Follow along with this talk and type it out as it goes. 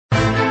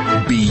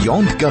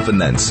Beyond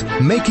Governance,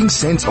 Making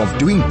Sense of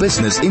Doing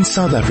Business in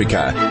South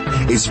Africa,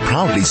 is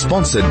proudly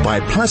sponsored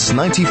by Plus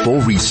 94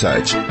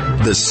 Research,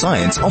 the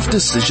science of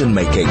decision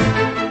making.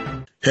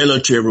 Hello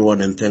to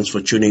everyone, and thanks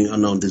for tuning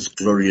in on this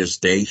glorious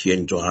day here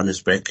in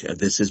Johannesburg.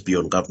 This is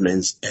Beyond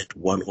Governance at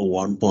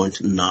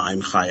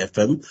 101.9 High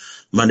FM.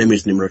 My name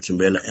is Nimrod,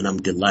 and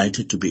I'm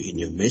delighted to be in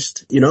your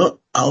midst. You know,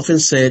 I often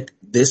said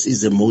this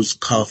is the most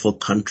colorful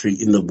country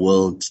in the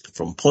world,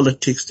 from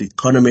politics to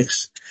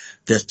economics.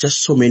 There's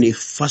just so many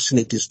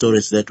fascinating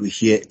stories that we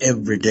hear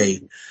every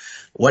day.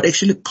 What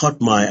actually caught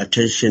my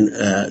attention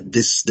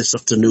this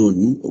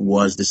afternoon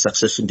was the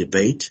succession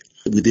debate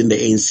within the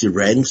ANC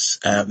ranks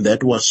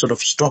that was sort of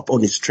stopped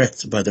on its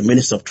tracks by the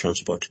Minister of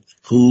Transport,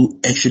 who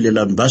actually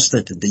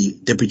lambasted the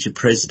Deputy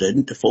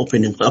President for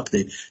opening up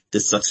the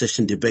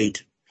succession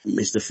debate.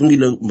 Mr.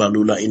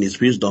 Mbele, in his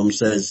wisdom,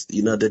 says,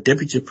 the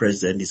Deputy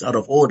President is out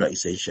of order,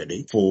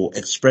 essentially, for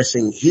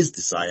expressing his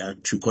desire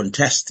to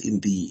contest in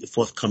the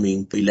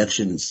forthcoming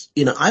elections.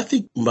 I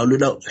think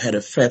Mbele had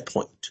a fair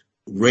point,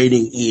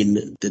 reining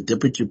in the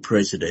Deputy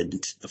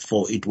President,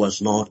 for it was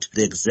not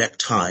the exact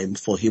time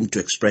for him to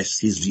express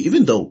his view,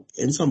 even though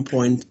in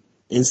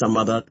some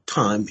other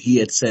time, he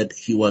had said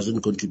he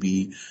wasn't going to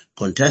be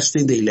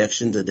contesting the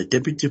elections as the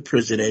Deputy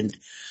President.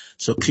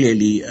 So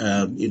clearly,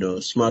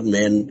 smart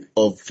men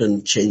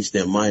often change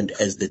their mind,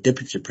 as the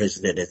Deputy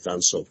President has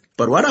done so.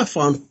 But what I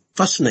found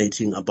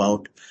fascinating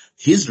about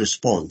his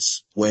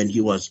response when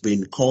he was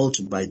being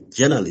called by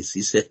journalists,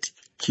 he said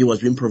he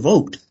was being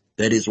provoked.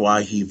 That is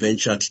why he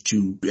ventured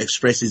to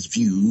express his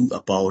view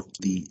about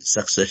the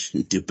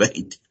succession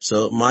debate.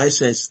 So my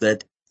sense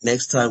that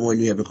next time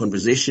when you have a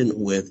conversation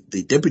with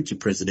the Deputy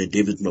President,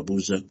 David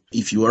Mabuza,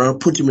 if you want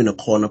to put him in a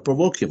corner,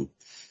 provoke him.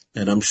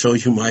 And I'm sure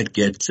you might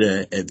get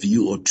a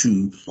view or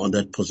two on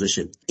that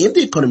position. In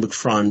the economic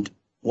front,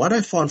 what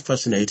I found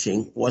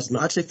fascinating was an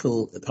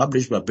article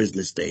published by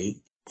Business Day,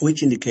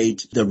 which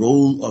indicates the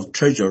role of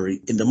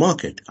Treasury in the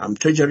market.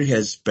 Treasury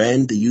has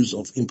banned the use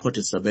of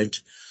imported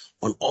cement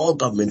on all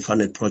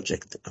government-funded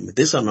projects.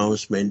 This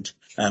announcement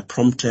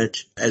prompted,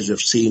 as you've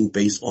seen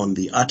based on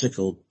the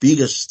article,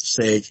 biggest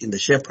surge in the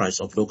share price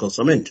of local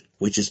cement,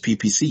 which is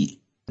PPC.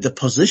 The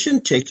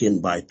position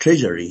taken by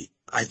Treasury,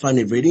 I find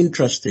it very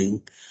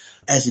interesting,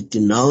 as it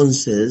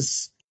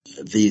denounces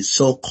the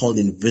so-called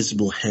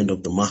invisible hand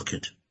of the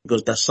market.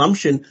 Because the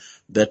assumption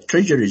that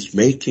Treasury is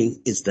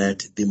making is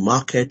that the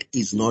market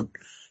is not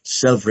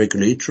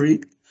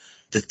self-regulatory.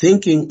 The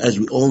thinking, as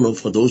we all know,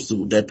 for those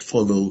that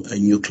follow a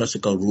new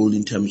classical rule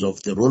in terms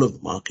of the role of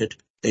the market,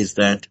 is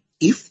that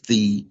if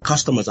the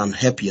customers are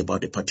unhappy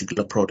about a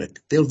particular product,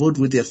 they'll vote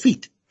with their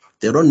feet.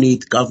 They don't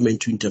need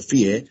government to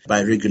interfere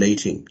by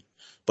regulating.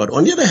 But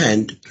on the other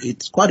hand,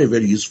 it's quite a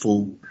very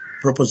useful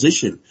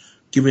proposition,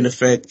 given the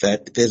fact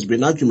that there's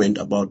been argument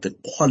about the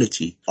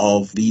quality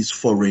of these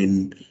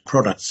foreign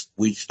products,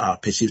 which are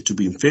perceived to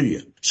be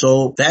inferior.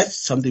 So that's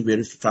something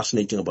very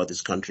fascinating about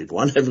this country.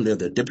 One level,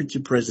 the Deputy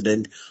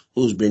President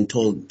who's been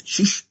told,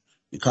 shush,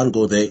 you can't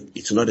go there,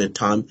 it's not a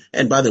time.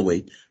 And by the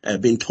way,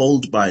 being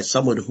told by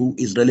someone who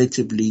is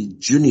relatively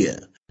junior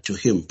to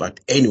him. But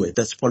anyway,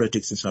 that's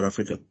politics in South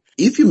Africa.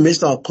 If you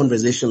missed our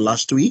conversation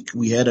last week,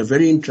 we had a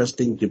very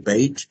interesting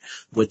debate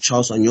with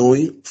Charles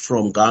Anyoy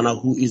from Ghana,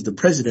 who is the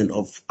president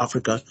of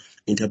Africa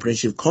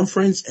Entrepreneurship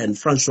Conference, and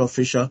Francois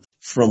Fisher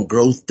from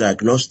Growth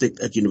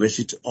Diagnostic at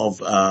University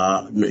of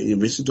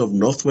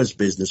Northwest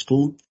Business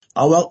School.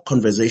 Our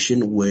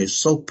conversation was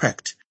so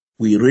packed.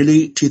 We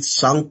really teeth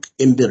sunk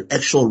in the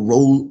actual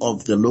role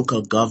of the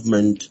local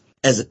government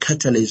as a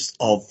catalyst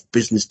of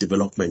business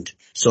development.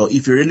 So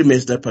if you really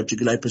missed that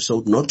particular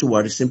episode, not to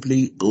worry,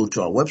 simply go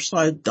to our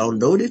website,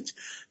 download it,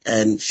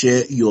 and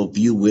share your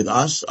view with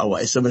us. Our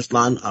SMS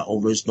line are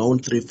always known,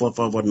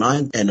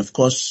 34519, and of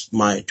course,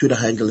 my Twitter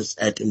handle is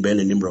at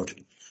Mbele Nimrod.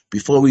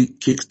 Before we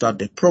kickstart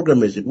the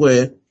program, as it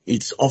were,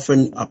 it's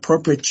often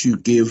appropriate to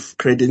give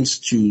credence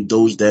to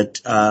those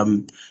that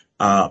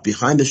are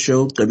behind the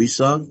show.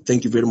 Kabisa,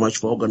 thank you very much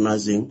for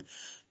organizing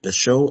the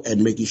show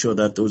and making sure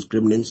that those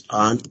gremlins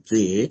aren't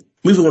there.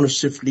 Moving on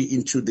swiftly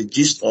into the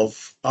gist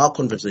of our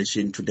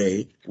conversation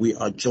today, we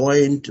are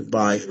joined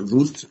by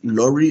Ruth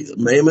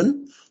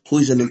Maimon, who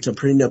is an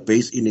entrepreneur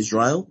based in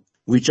Israel.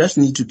 We just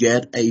need to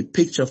get a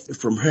picture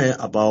from her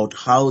about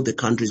how the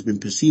country has been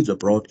perceived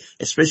abroad,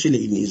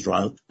 especially in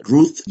Israel.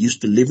 Ruth used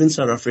to live in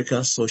South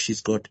Africa, so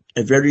she's got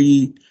a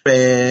very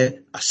fair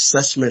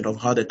assessment of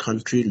how the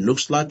country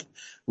looks like.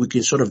 We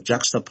can sort of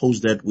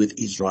juxtapose that with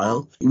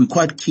Israel. We're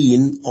quite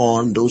keen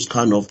on those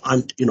kind of,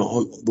 on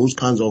those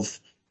kinds of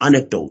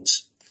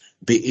anecdotes,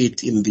 be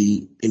it in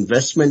the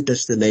investment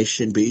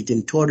destination, be it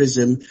in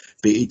tourism,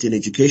 be it in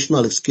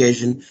educational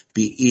excursion,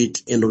 be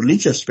it in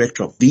religious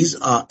spectrum. These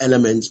are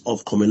elements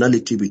of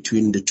commonality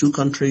between the two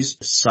countries.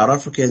 South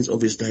Africans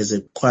obviously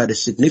has quite a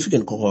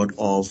significant cohort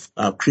of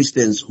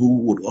Christians who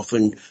would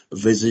often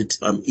visit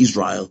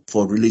Israel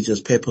for religious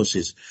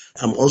purposes.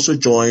 I'm also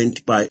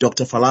joined by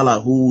Dr.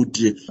 Falala, who would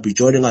be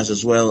joining us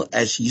as well,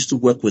 as she used to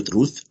work with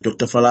Ruth.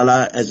 Dr.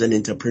 Falala, as an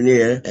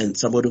entrepreneur and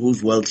somebody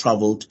who's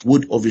well-traveled,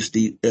 would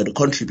obviously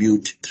contribute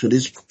contribute to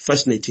this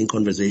fascinating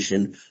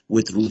conversation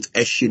with Ruth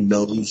as she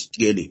knows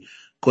dearly.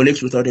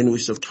 Colleagues, without any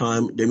waste of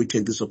time, let me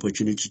take this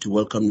opportunity to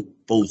welcome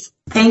both.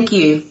 Thank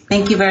you.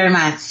 Thank you very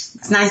much.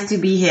 It's nice to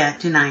be here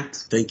tonight.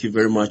 Thank you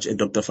very much. And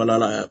Dr.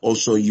 Falala,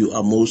 also you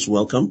are most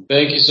welcome.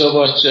 Thank you so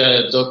much,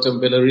 Dr.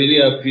 Mbele.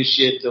 Really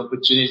appreciate the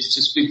opportunity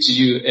to speak to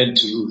you and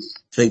to Ruth.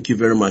 Thank you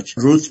very much.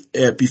 Ruth,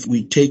 if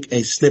we take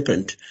a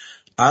snippet,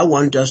 I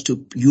want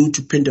you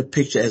to paint a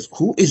picture as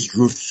who is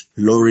Ruth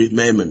Lurie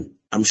Maimon.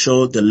 I'm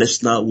sure the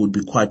listener would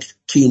be quite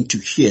keen to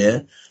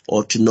hear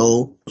or to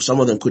know. Some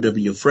of them could have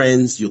been your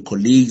friends, your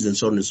colleagues, and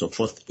so on and so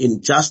forth.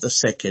 In just a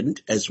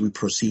second, as we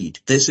proceed.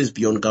 This is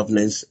Beyond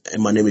Governance,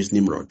 and my name is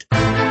Nimrod.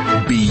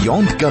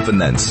 Beyond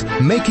Governance,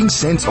 making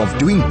sense of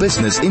doing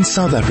business in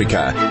South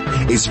Africa,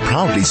 is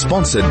proudly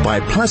sponsored by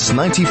Plus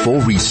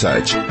 94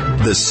 Research,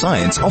 the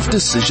science of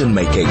decision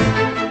making.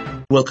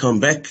 Welcome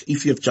back.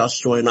 If you have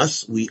just joined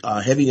us, we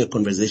are having a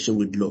conversation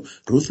with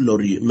Ruth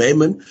Lurie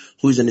Maimon,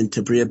 who is an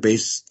entrepreneur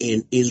based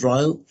in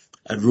Israel.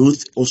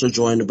 Ruth, also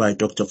joined by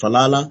Dr.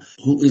 Falala,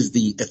 who is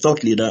the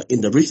thought leader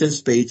in the research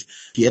space.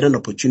 He had an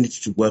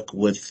opportunity to work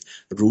with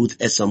Ruth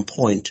at some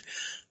point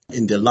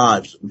in their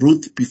lives.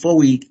 Ruth, before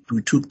we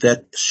took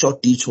that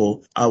short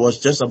detour, I was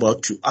just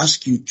about to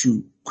ask you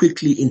to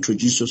quickly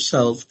introduce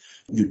yourself.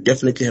 You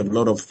definitely have a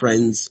lot of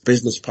friends,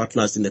 business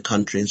partners in the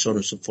country, and so on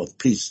and so forth.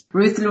 Please.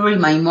 Ruth Lurie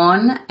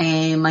Maimon.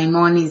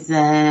 Maimon is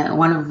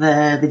one of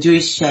the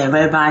Jewish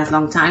rabbis,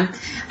 long time.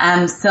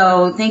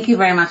 So thank you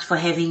very much for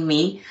having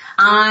me.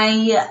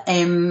 I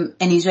am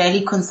an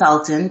Israeli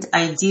consultant.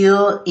 I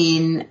deal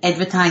in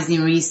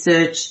advertising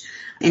research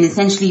and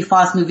essentially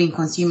fast-moving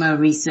consumer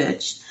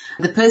research.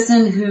 The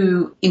person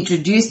who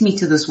introduced me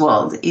to this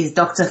world is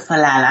Dr.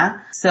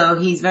 Falala. So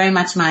he's very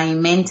much my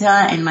mentor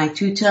and my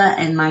tutor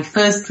and my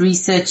first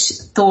research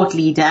thought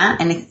leader,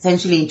 and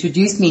essentially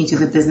introduced me into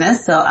the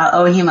business. So I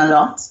owe him a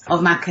lot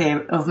of my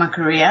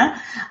career.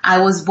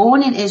 I was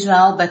born in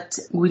Israel, but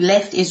we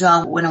left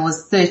Israel when I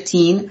was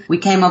 13. We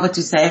came over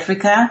to South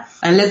Africa.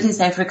 I lived in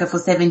South Africa for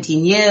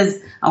 17 years.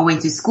 I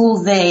went to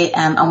school there.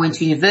 I went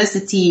to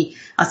university.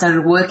 I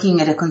started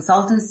working at a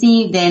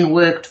consultancy, then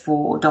worked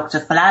for Dr.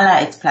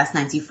 Falala at Plus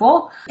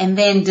 94, and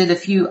then did a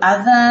few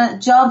other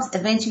jobs,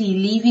 eventually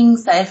leaving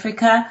South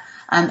Africa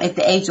at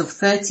the age of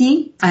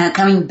 30,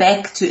 coming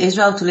back to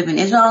Israel to live in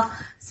Israel.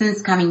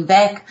 Since coming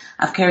back,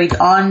 I've carried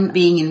on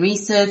being in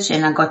research,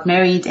 and I got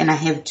married, and I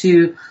have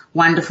 2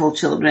 wonderful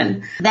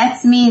children.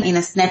 That's me in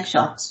a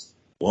snapshot.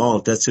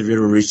 Wow, that's a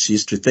very rich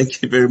history.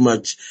 Thank you very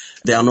much.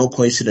 There are no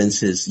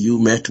coincidences. You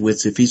met with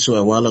Sifiso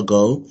a while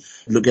ago.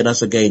 Look at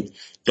us again.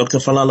 Dr.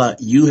 Falala,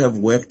 you have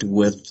worked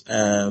with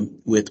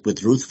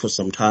Ruth for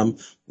some time.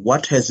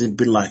 What has it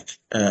been like,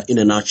 in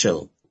a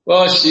nutshell?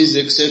 Well, she's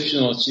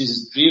exceptional.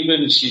 She's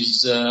driven.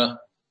 She's,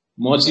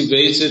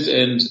 motivated,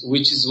 and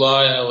which is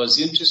why I was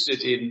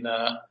interested in,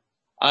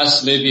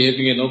 us maybe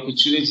having an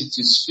opportunity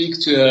to speak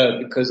to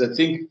her, because I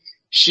think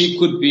she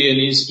could be an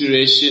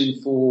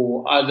inspiration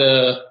for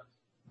other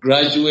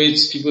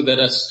graduates, people that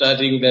are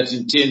studying, that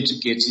intend to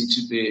get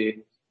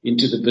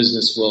into the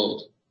business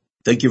world.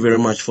 Thank you very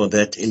much for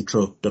that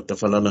intro, Dr.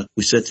 Falala.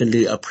 We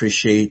certainly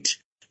appreciate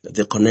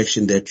the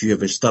connection that you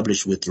have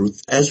established with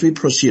Ruth. As we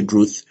proceed,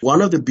 Ruth,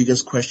 one of the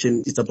biggest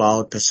questions is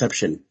about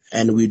perception.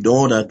 And we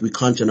know that we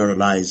can't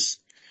generalize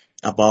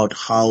about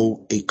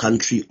how a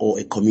country or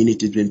a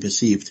community is being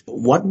perceived.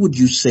 What would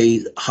you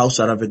say how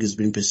South Africa is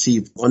being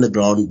perceived on the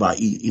ground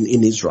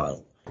in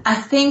Israel? I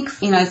think,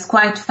 it's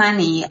quite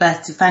funny,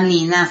 but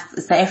funnily enough,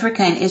 South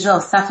Africa and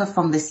Israel suffer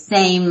from the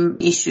same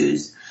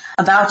issues.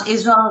 About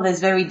Israel,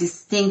 there's very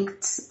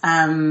distinct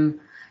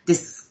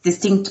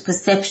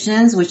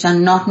perceptions which are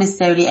not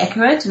necessarily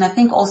accurate, and I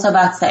think also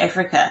about South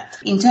Africa.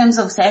 In terms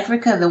of South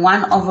Africa, the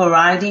one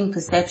overriding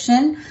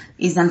perception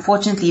is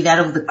unfortunately that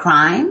of the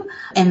crime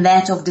and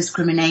that of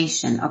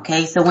discrimination.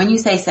 Okay, so when you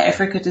say South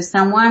Africa to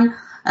someone,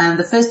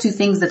 the first 2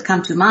 things that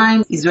come to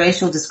mind is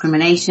racial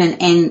discrimination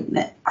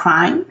and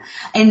crime.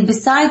 And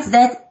besides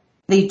that,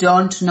 they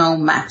don't know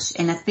much.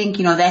 And I think,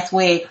 that's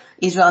where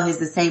Israel has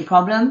the same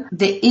problem.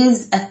 There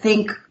is, I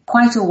think,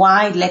 quite a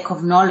wide lack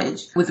of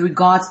knowledge with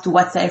regards to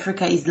what South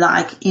Africa is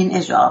like in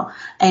Israel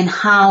and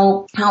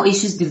how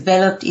issues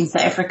developed in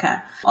South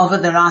Africa over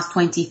the last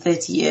 20,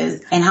 30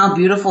 years and how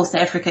beautiful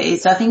South Africa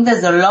is. So I think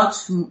there's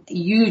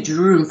huge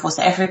room for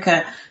South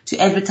Africa to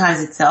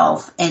advertise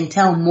itself and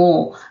tell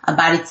more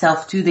about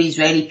itself to the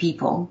Israeli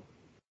people.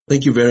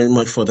 Thank you very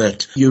much for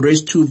that. You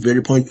raised 2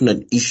 very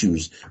poignant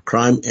issues,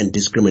 crime and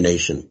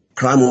discrimination.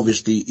 Crime,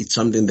 obviously, it's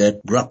something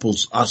that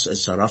grapples us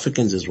as South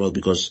Africans as well,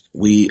 because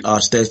our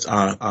stats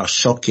are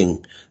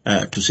shocking,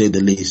 to say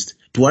the least.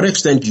 To what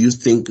extent do you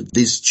think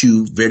these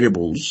 2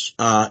 variables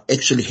are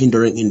actually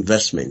hindering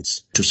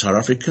investments to South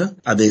Africa?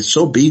 Are they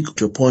so big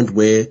to a point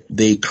where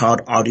they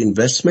crowd out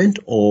investment,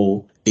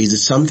 or is it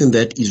something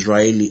that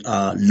Israeli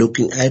are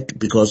looking at?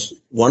 Because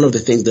one of the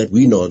things that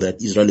we know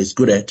that Israel is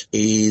good at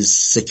is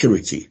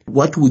security.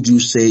 What would you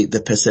say the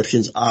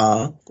perceptions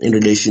are in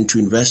relation to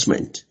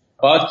investment?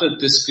 About the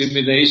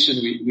discrimination,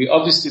 we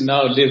obviously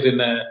now live in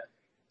a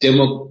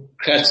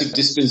democratic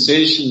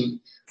dispensation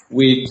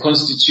with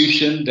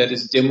constitution that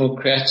is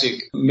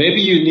democratic.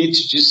 Maybe you need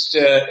to just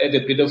add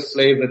a bit of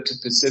flavor to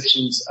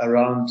perceptions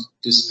around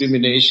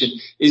discrimination.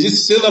 Is it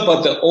still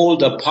about the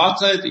old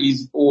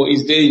apartheid, or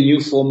is there a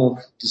new form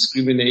of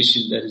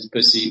discrimination that is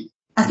perceived?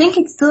 I think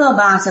it's still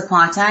about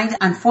apartheid.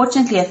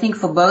 Unfortunately, I think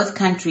for both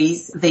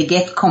countries, they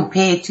get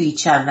compared to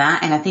each other,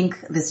 and I think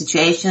the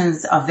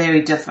situations are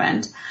very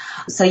different.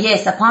 So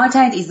yes,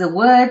 apartheid is a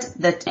word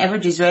that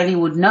average Israeli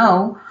would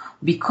know,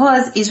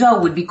 because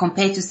Israel would be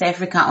compared to South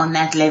Africa on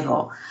that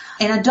level.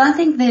 And I don't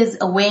think there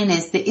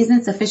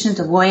isn't sufficient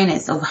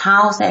awareness of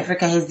how South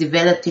Africa has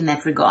developed in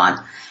that regard,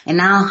 and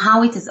now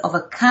how it has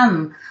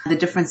overcome the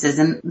differences.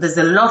 And there's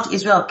a lot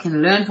Israel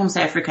can learn from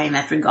South Africa in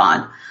that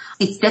regard.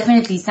 It's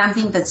definitely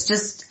something that's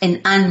just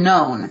an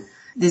unknown.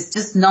 There's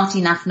just not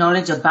enough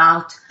knowledge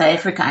about South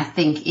Africa, I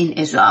think, in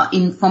Israel,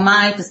 from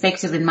my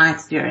perspective and my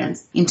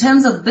experience. In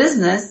terms of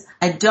business,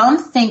 I don't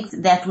think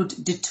that would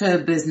deter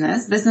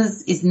business.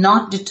 Business is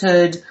not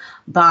deterred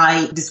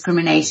by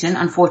discrimination,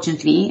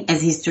 unfortunately,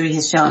 as history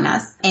has shown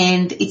us.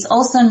 And it's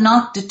also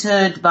not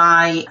deterred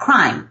by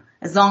crime,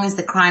 as long as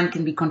the crime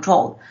can be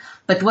controlled.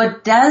 But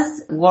what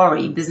does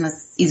worry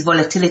business is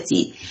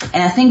volatility.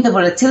 And I think the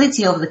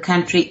volatility of the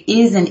country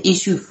is an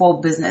issue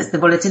for business, the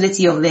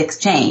volatility of the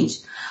exchange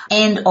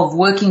and of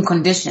working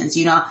conditions.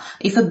 You know,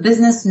 if a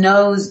business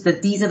knows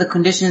that these are the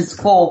conditions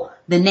for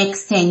the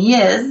next 10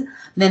 years,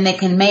 then they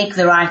can make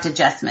the right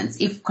adjustments.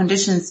 If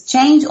conditions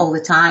change all the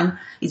time,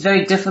 it's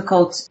very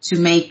difficult to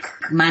make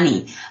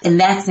money. And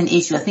that's an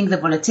issue. I think the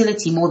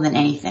volatility more than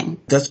anything.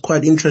 That's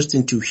quite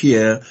interesting to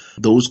hear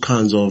those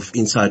kinds of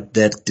insight,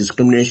 that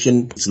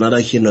discrimination is neither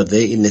here nor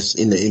there in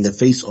the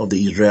face of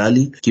the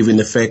Israeli, given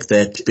the fact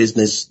that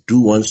business do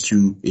wants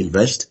to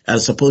invest. I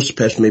suppose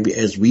perhaps maybe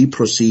as we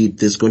proceed,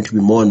 there's going to be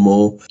more and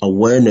more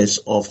awareness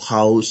of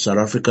how South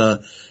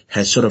Africa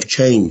has sort of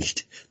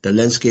changed. The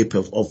landscape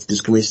of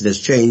discrimination has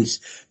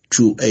changed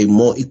to a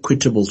more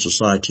equitable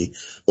society.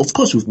 Of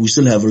course, we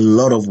still have a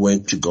lot of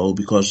work to go,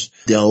 because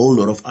there are a whole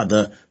lot of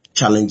other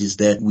challenges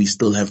that we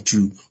still have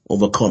to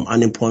overcome.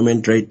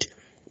 Unemployment rate,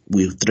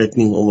 we're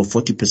threatening over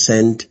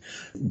 40%,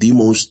 the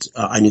most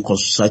unequal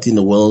society in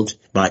the world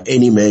by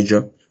any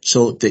measure.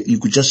 So that you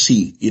could just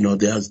see,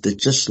 there's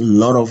just a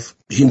lot of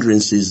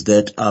hindrances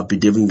that are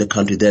bedeviling the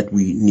country that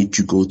we need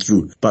to go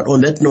through. But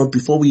on that note,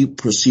 before we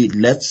proceed,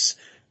 let's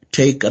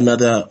take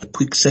another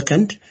quick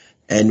second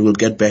and we'll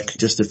get back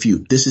just a few.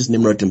 This is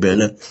Nimrod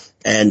Mbele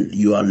and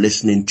you are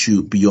listening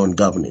to Beyond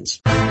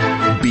Governance.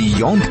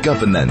 Beyond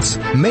Governance,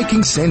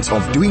 making sense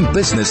of doing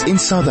business in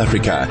South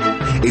Africa,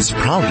 is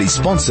proudly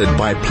sponsored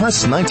by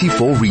Plus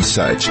 94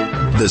 Research,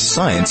 the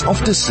science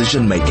of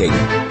decision making.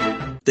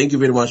 Thank you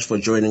very much for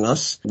joining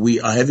us. We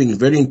are having a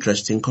very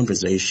interesting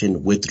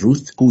conversation with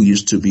Ruth, who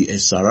used to be a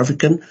South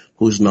African,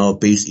 who is now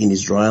based in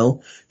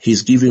Israel.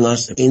 He's giving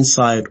us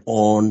insight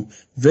on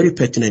very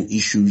pertinent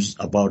issues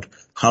about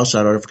how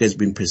South Africa has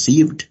been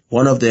perceived.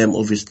 One of them,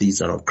 obviously,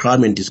 is around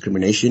crime and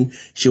discrimination.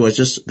 She was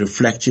just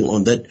reflecting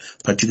on that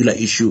particular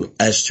issue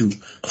as to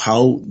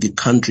how the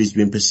country has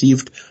been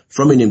perceived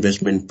from an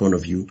investment point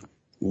of view.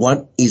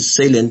 What is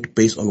salient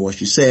based on what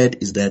she said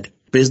is that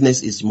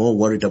business is more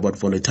worried about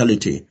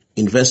volatility.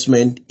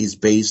 Investment is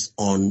based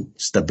on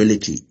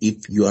stability.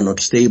 If you are not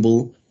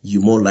stable,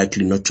 you're more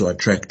likely not to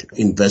attract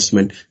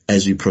investment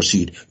as we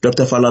proceed.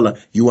 Dr. Falala,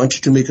 you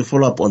wanted to make a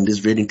follow-up on this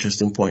very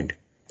interesting point.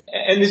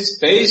 And it's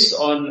based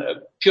on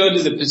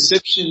purely the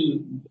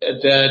perception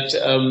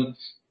that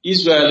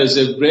Israel is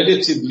a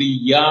relatively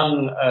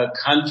young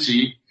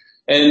country,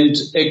 and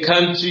a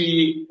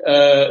country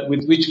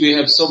with which we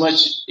have so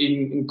much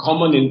in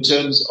common in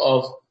terms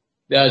of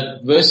the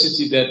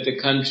adversity that the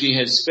country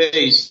has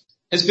faced,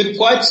 has been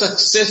quite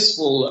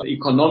successful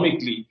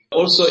economically,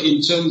 also in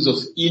terms of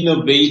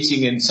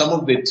innovating and some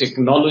of the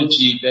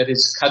technology that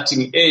is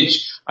cutting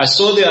edge. I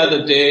saw the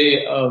other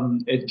day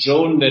a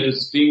drone that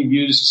is being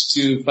used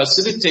to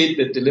facilitate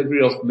the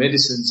delivery of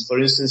medicines, for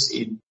instance,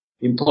 in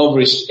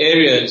impoverished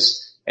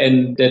areas,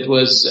 and that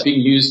was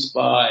being used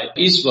by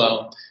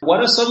Israel. What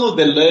are some of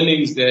the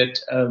learnings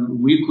that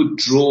we could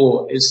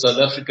draw as South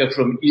Africa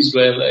from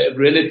Israel, a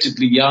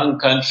relatively young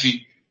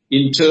country,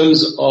 in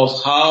terms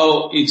of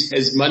how it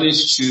has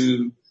managed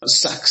to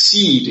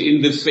succeed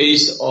in the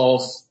face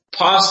of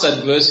past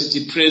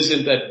adversity,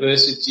 present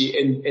adversity,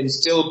 and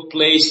still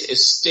place a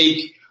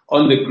stake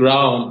on the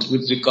ground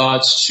with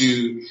regards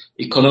to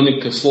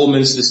economic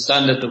performance, the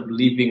standard of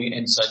living,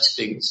 and such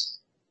things?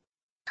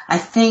 I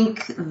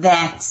think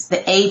that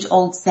the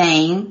age-old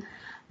saying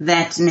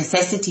that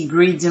necessity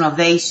breeds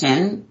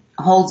innovation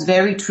holds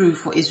very true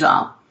for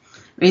Israel.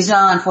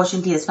 Israel,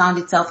 unfortunately, has found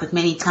itself at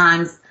many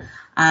times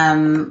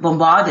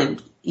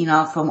bombarded,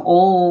 from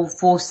all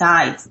four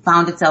sides,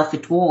 found itself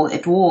at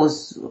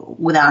wars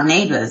with our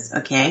neighbors,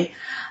 okay?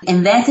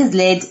 And that has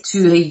led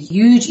to a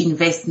huge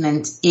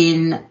investment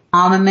in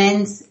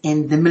armaments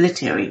and the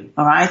military,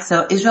 alright?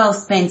 So Israel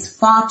spends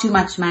far too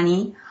much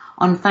money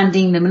on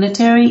funding the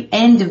military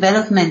and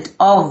development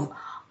of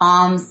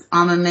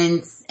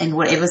armaments, and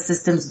whatever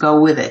systems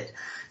go with it.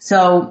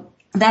 So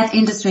that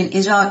industry in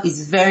Israel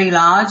is very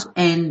large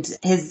and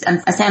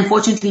I say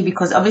unfortunately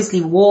because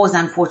obviously war is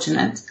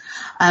unfortunate.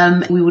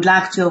 We would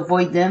like to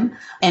avoid them,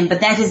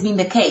 but that has been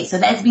the case. So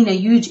that's been a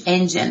huge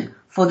engine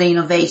for the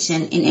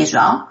innovation in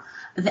Israel.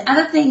 The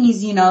other thing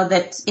is,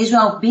 that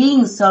Israel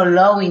being so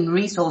low in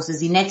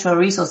resources, in natural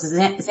resources,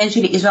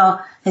 essentially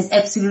Israel has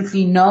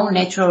absolutely no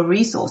natural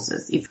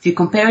resources. If you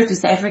compare it to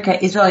South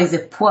Africa, Israel is a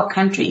poor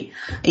country.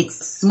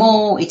 It's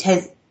small, it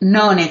has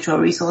no natural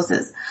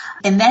resources.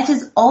 And that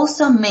has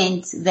also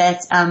meant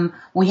that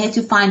we had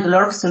to find a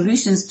lot of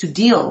solutions to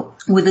deal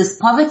with this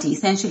poverty,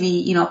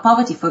 essentially,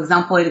 poverty, for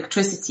example,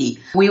 electricity.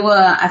 We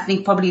were, I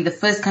think, probably the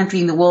first country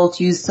in the world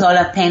to use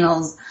solar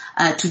panels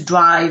to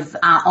drive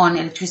on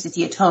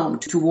electricity at home,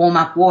 to warm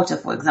up water,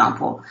 for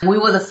example. We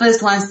were the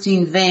first ones to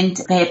invent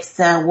perhaps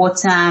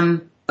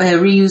water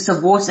reuse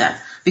of water,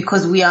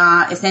 because we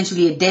are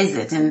essentially a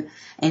desert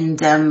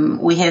and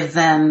we have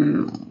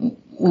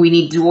we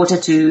need water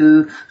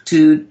to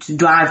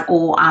drive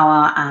all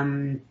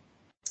our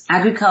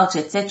agriculture,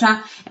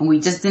 etc., and we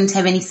just didn't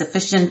have any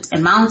sufficient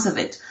amounts of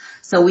it.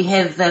 So we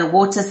have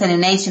water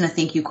salination, I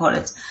think you call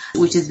it,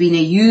 which has been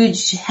a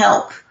huge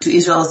help to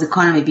Israel's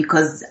economy,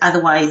 because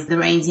otherwise the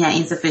rains here are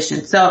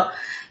insufficient. So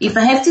if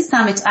I have to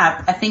sum it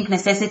up, I think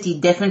necessity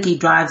definitely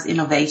drives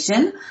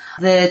innovation.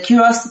 The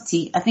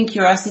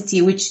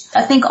curiosity, which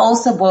I think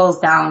also boils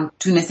down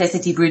to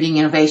necessity breeding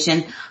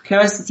innovation.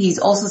 Curiosity is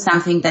also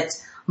something that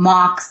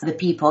marks the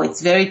people.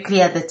 It's very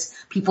clear that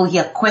people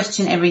here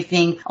question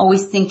everything,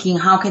 always thinking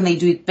how can they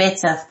do it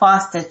better,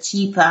 faster,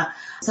 cheaper.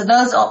 So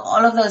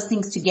all of those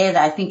things together,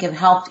 I think, have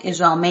helped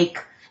Israel make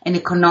an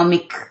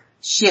economic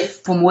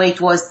shift from where it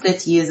was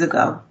 30 years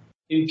ago.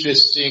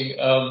 Interesting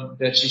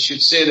that you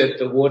should say that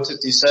the water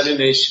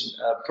desalination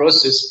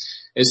process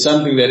is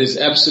something that is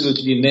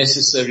absolutely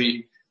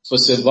necessary for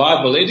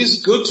survival. It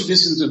is good to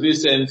listen to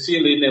this and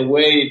feel in a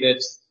way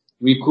that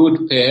we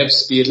could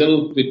perhaps be a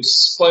little bit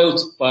spoiled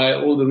by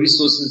all the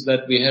resources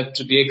that we have,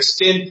 to the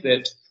extent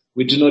that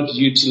we do not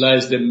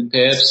utilize them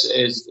perhaps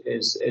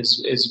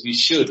as we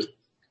should.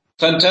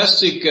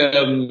 Fantastic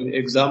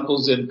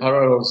examples and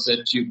parallels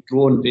that you've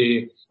drawn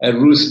there,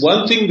 Ruth.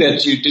 One thing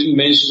that you didn't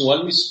mention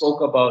when we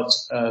spoke about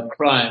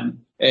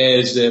crime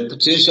as a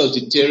potential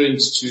deterrent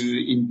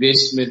to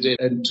investment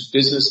and to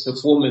business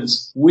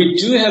performance, we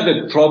do have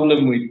a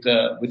problem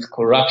with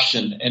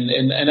corruption,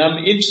 and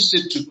I'm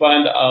interested to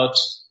find out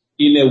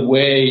in a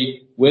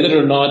way whether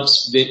or not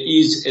there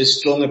is a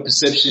stronger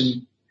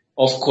perception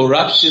of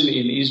corruption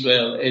in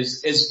Israel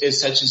as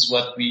such as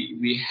what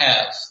we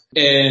have,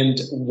 and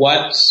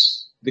what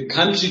the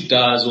country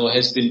does or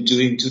has been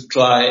doing to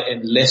try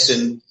and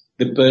lessen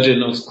the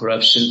burden of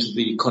corruption to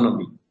the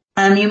economy.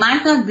 You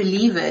might not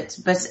believe it,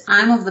 but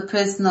my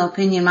personal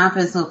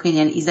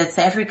opinion is that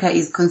South Africa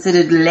is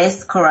considered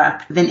less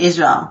corrupt than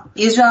Israel.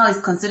 Israel is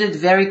considered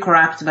very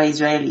corrupt by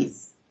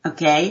Israelis.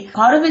 Okay.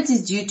 Part of it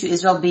is due to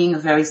Israel being a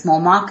very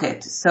small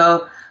market.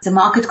 So it's a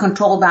market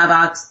controlled by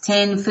about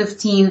 10,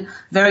 15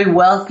 very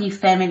wealthy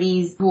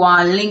families who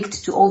are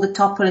linked to all the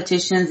top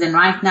politicians. And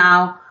right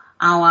now,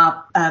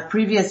 our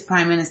previous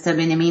Prime Minister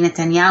Benjamin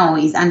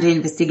Netanyahu is under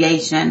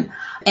investigation.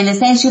 And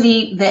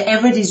essentially, the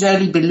average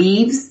Israeli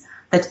believes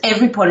that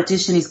every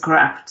politician is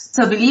corrupt.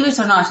 So believe it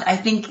or not, I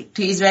think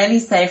to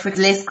Israelis, South Africa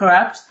is less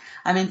corrupt.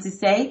 I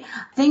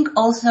think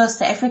also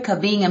South Africa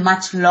being a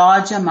much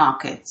larger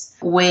market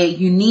where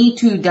you need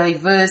to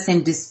diverse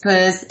and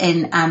disperse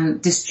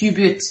and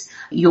distribute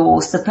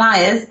your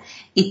suppliers,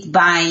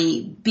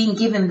 by being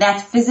given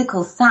that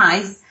physical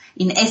size,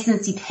 in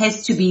essence, it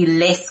has to be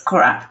less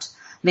corrupt.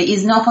 There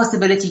is no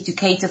possibility to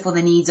cater for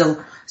the needs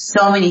of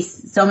so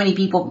many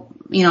people,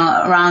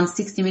 around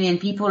 60 million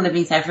people live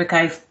in South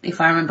Africa, if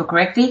I remember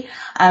correctly.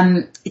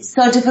 It's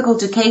so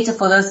difficult to cater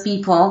for those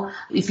people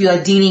if you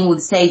are dealing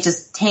with, say,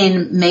 just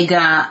 10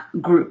 mega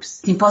groups.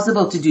 It's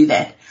impossible to do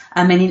that.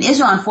 And in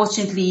Israel,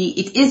 unfortunately,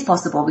 it is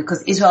possible,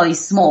 because Israel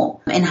is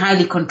small and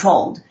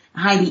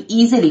highly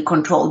easily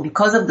controlled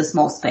because of the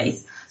small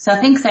space. So I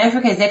think South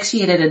Africa is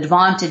actually at an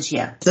advantage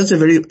here. That's a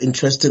very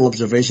interesting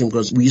observation,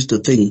 because we used to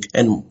think,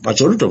 and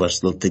majority of us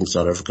still think,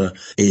 South Africa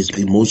is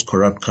the most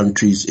corrupt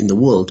countries in the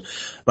world.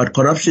 But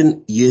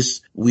corruption,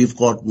 yes, we've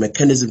got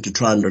mechanism to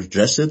try and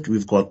address it.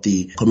 We've got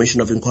the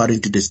Commission of Inquiry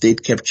into the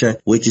State Capture,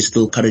 which is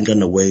still currently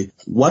underway.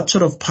 What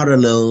sort of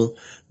parallel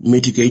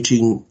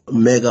mitigating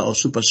mega or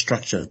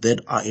superstructure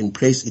that are in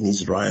place in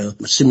Israel,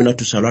 similar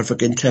to South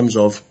Africa, in terms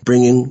of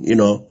bringing,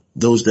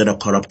 those that are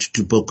corrupt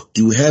to book?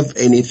 Do you have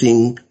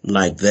anything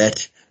like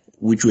that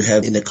which we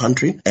have in the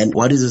country? And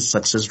what is the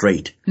success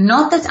rate?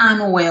 Not that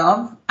I'm aware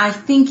of. I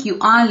think you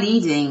are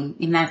leading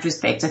in that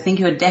respect. I think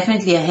you're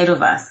definitely ahead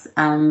of us.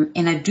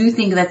 And I do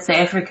think that South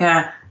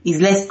Africa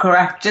is less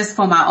corrupt, just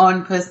from my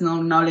own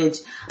personal knowledge,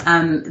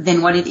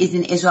 than what it is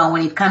in Israel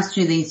when it comes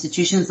to the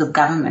institutions of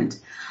government.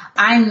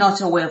 I'm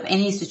not aware of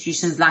any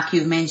institutions like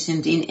you've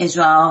mentioned in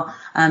Israel,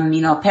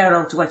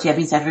 parallel to what you have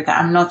in South Africa.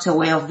 I'm not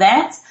aware of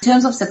that. In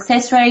terms of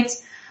success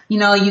rates,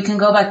 you can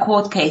go by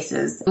court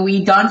cases.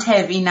 We don't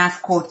have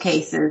enough court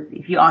cases,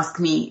 if you ask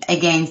me,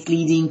 against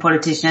leading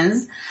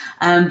politicians.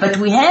 But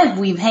we've had,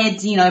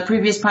 a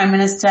previous prime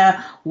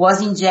minister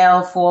was in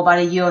jail for about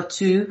a year or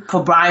two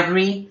for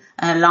bribery,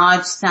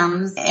 large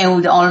sums.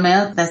 Ehud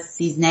Olmert, that's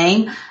his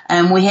name.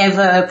 We have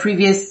a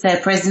previous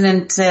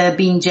president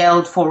being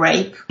jailed for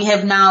rape. We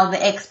have now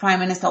the ex-prime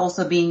minister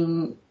also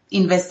being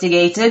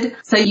investigated.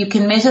 So you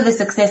can measure the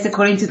success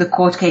according to the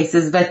court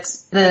cases, but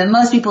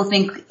most people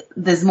think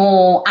there's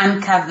more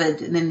uncovered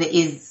than there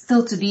is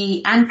still to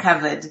be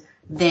uncovered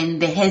than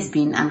there has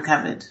been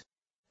uncovered.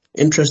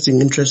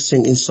 Interesting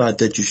insight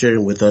that you're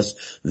sharing with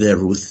us there,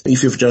 Ruth.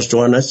 If you've just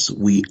joined us,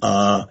 we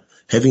are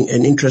having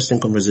an interesting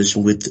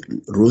conversation with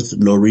Ruth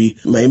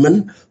Lurie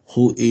Maimon,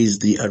 who is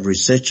the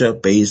researcher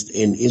based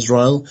in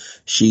Israel.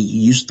 She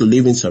used to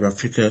live in South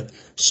Africa.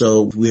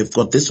 So we have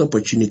got this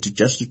opportunity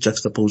just to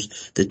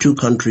juxtapose the two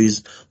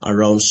countries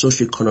around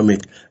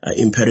socioeconomic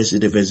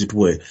imperative, as it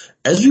were.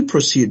 As we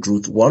proceed,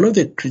 Ruth, one of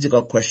the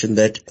critical questions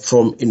that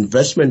from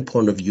investment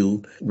point of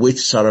view, which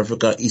South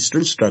Africa is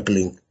still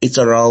struggling, it's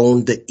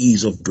around the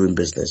ease of doing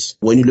business.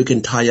 When you look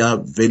entire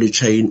value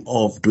chain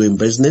of doing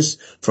business,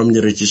 from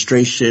the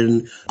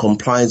registration,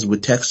 compliance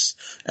with tax,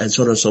 and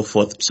so on and so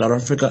forth, South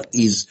Africa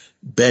is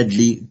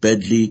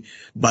badly,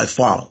 by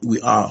far, we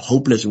are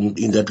hopeless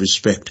in that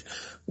respect.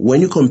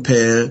 When you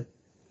compare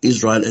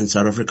Israel and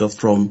South Africa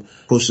from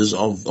process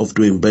of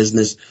doing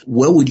business,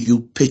 where would you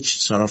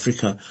pitch South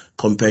Africa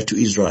compared to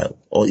Israel,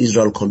 or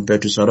Israel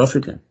compared to South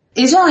Africa?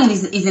 Israel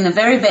is in a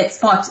very bad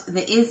spot.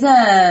 There is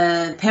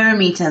a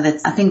parameter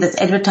that's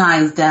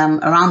advertised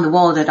around the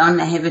world. I don't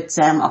have it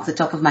off the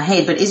top of my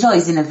head, but Israel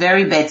is in a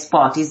very bad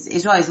spot.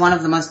 Israel is one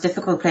of the most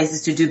difficult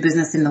places to do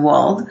business in the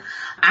world.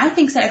 I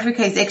think South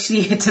Africa is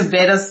actually at a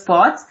better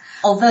spot.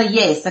 Although,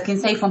 yes, I can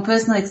say from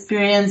personal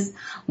experience,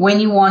 when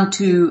you want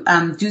to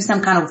do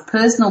some kind of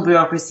personal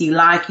bureaucracy,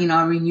 like,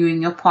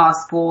 renewing your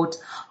passport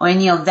or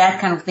any of that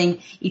kind of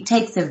thing, it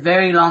takes a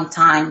very long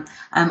time.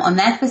 On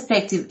that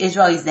perspective,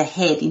 Israel is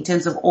ahead in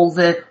terms of all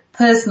the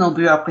personal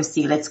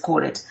bureaucracy, let's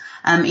call it.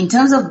 In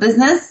terms of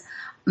business,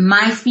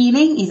 my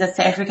feeling is that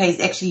South Africa is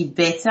actually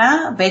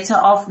better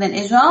off than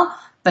Israel.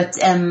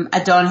 But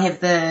I don't have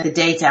the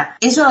data.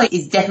 Israel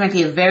is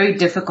definitely a very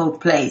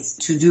difficult place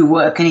to do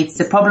work, and it's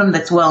a problem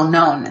that's well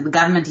known. The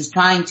government is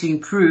trying to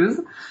improve,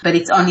 but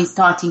it's only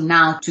starting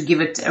now to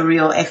give it a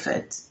real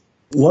effort.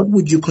 What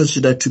would you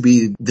consider to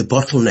be the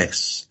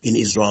bottlenecks in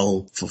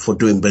Israel for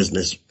doing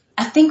business?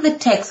 I think the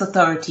tax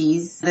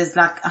authorities, there's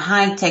like a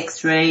high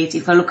tax rate.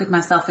 If I look at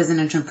myself as an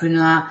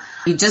entrepreneur,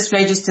 you just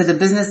register the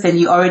business and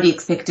you're already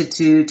expected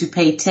to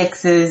pay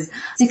taxes.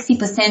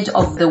 60%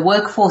 of the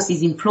workforce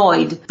is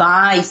employed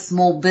by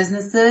small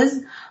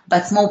businesses,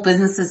 but small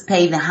businesses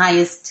pay the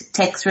highest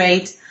tax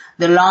rate.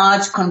 The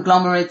large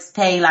conglomerates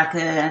pay like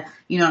a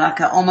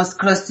almost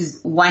close to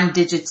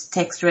 1-digit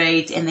tax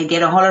rate, and they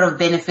get a whole lot of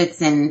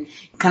benefits and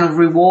kind of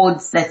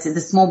rewards that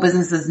the small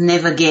businesses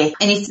never get.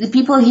 And it's the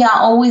people here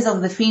are always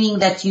of the feeling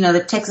that,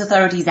 the tax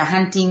authorities are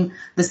hunting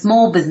the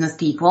small business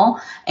people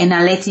and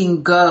are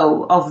letting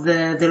go of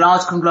the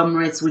large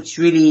conglomerates, which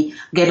really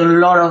get a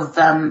lot of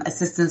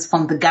assistance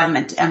from the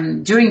government.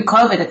 During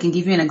COVID, I can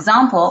give you an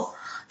example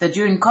that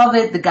during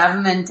COVID, the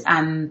government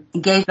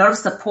gave a lot of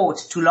support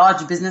to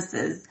large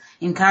businesses,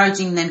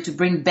 encouraging them to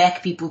bring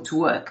back people to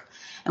work.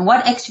 And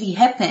what actually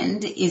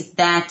happened is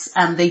that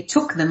they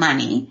took the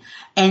money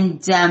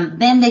and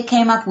then they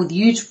came up with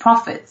huge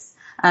profits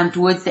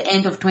towards the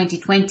end of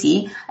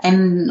 2020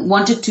 and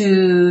wanted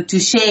to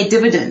share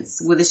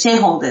dividends with the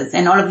shareholders.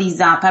 And all of these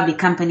are public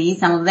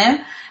companies, some of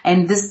them.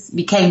 And this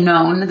became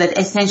known that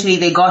essentially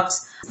they got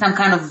some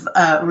kind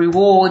of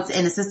rewards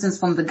and assistance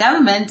from the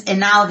government, and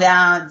now they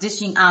are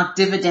dishing out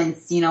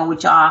dividends,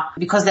 which are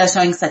because they're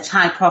showing such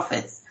high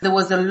profits. There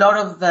was a lot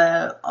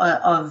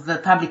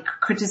of public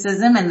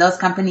criticism, and those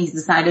companies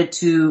decided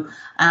to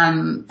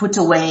put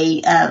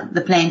away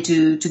the plan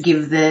to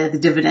give the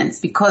dividends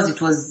because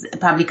it was a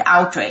public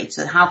outrage.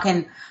 So how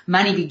can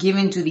money be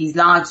given to these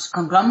large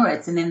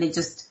conglomerates and then they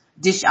just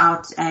dish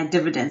out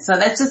dividends? So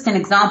that's just an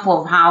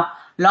example of how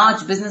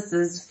large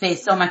businesses fare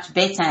so much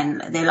better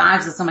and their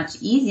lives are so much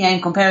easier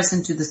in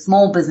comparison to the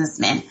small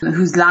businessmen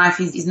whose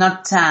life is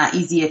not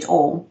easy at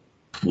all.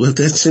 Well,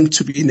 that seems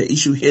to be an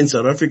issue here in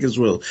South Africa as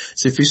well.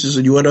 Sifiso,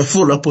 so you want to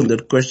follow up on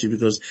that question?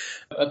 Because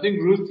I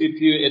think, Ruth,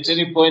 if you at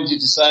any point you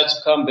decide to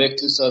come back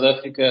to South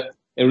Africa,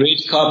 a red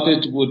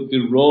carpet would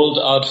be rolled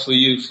out for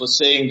you for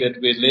saying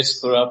that we're less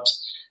corrupt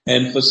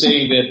and for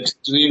saying that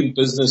doing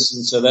business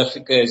in South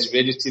Africa is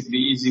relatively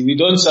easy. We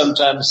don't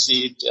sometimes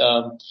see it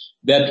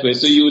that way.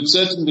 So you would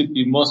certainly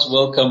be most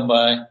welcome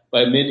by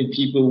many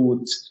people who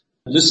would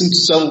listen to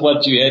some of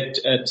what you had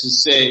to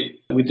say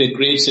with a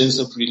great sense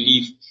of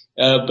relief.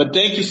 But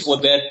thank you for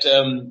that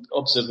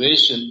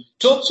observation.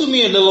 Talk to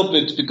me a little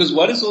bit, because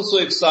what is also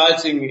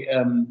exciting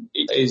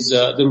is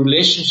the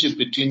relationship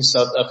between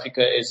South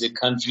Africa as a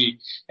country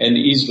and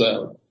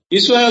Israel.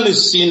 Israel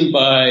is seen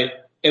by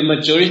a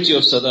majority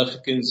of South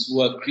Africans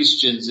who are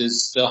Christians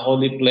as the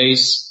holy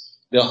place,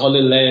 the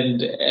holy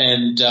land,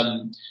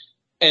 and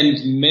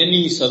And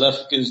many South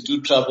Africans do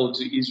travel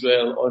to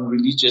Israel on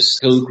religious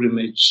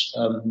pilgrimage,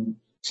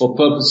 for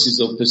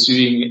purposes of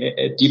pursuing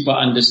a deeper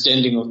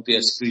understanding of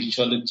their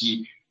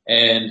spirituality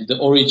and the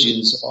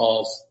origins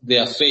of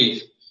their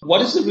faith.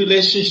 What is the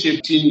relationship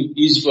between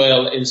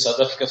Israel and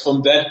South Africa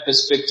from that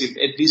perspective,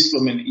 at least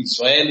from an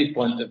Israeli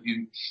point of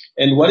view?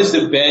 And what is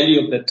the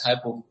value of that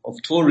type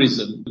of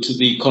tourism to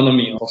the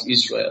economy of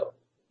Israel?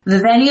 The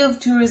value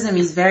of tourism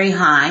is very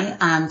high,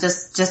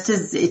 just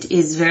as it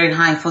is very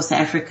high for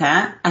South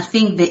Africa. I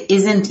think there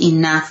isn't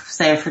enough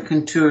South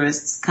African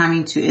tourists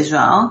coming to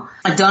Israel.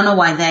 I don't know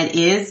why that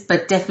is,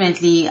 but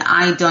definitely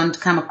I don't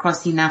come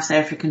across enough South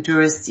African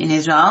tourists in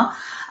Israel.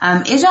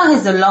 Israel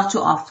has a lot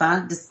to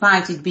offer,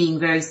 despite it being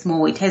very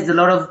small. It has a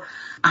lot of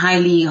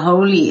highly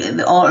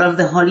holy, all of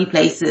the holy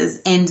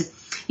places, and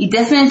it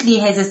definitely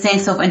has a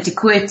sense of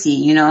antiquity.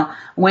 You know,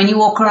 when you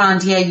walk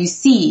around here, you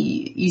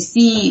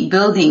see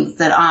buildings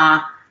that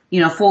are,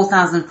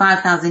 4,000,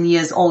 5,000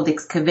 years old,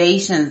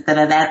 excavations that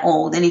are that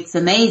old. And it's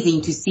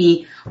amazing to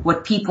see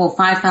what people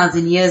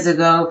 5,000 years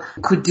ago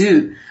could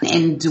do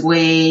and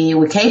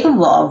were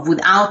capable of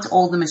without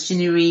all the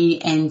machinery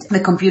and the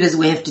computers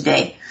we have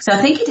today. So I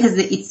think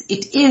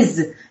it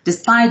is,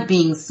 despite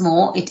being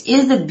small, it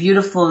is a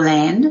beautiful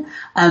land,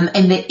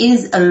 and there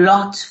is a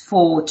lot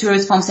for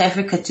tourists from South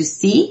Africa to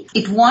see.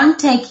 It won't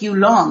take you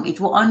long. It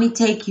will only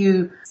take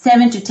you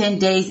 7 to 10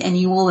 days and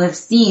you will have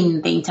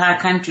seen the entire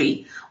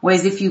country.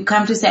 Whereas if you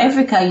come to South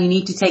Africa, you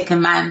need to take a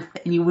month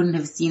and you wouldn't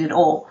have seen it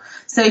all.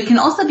 So it can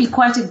also be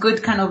quite a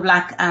good kind of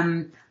like,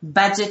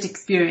 budget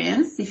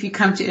experience. If you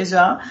come to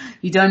Israel,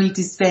 you don't need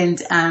to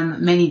spend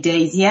many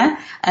days here.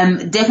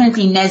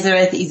 Definitely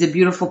Nazareth is a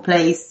beautiful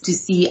place to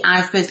see.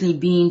 I've personally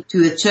been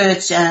to a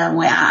church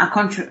where I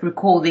can't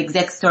recall the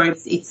exact story.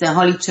 It's a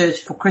holy church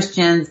for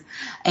Christians,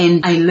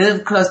 and I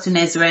live close to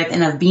Nazareth,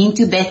 and I've been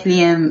to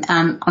Bethlehem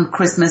on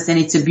Christmas, and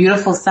it's a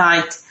beautiful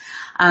sight.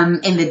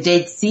 And the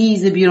Dead Sea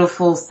is a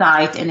beautiful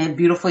sight and a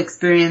beautiful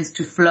experience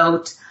to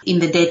float in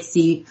the Dead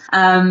Sea.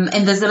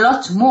 And there's a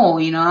lot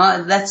more,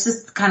 that's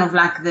just kind of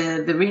like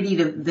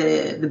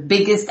the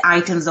biggest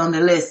items on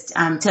the list.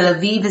 Tel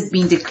Aviv has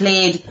been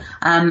declared,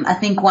 I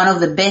think one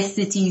of the best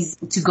cities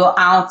to go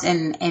out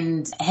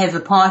and have a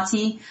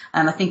party.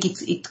 I think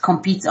it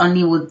competes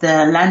only with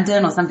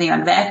London or something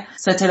like that.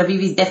 So Tel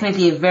Aviv is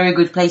definitely a very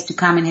good place to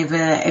come and have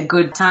a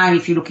good time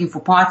if you're looking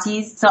for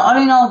parties. So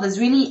all in all, there's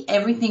really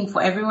everything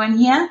for everyone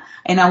here.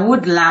 And I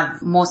would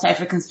love more South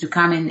Africans to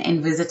come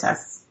and visit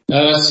us.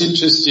 That's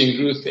interesting,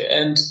 Ruth.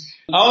 And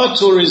our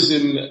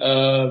tourism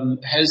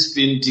has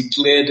been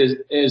declared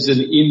as an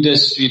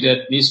industry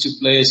that needs to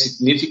play a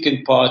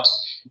significant part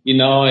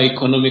in our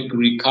economic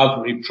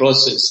recovery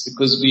process,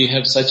 because we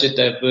have such a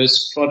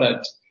diverse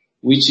product,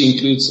 which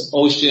includes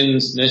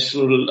oceans,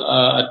 natural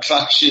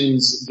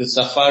attractions, the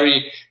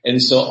safari,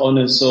 and so on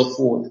and so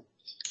forth.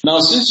 Now,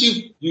 since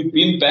you've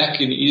been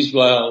back in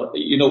Israel,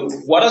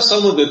 what are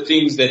some of the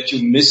things that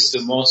you miss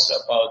the most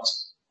about,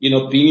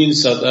 being in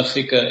South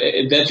Africa,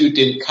 that you'd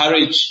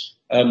encourage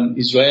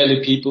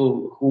Israeli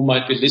people who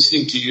might be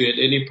listening to you at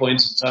any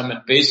point in time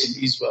and based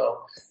in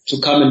Israel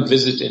to come and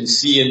visit and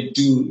see and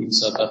do in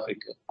South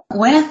Africa?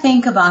 When I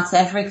think about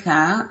South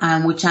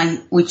Africa, which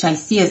I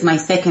see as my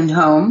second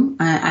home,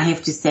 I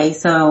have to say,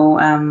 so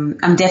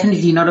I'm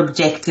definitely not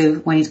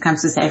objective when it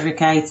comes to South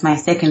Africa. It's my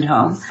second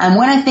home. And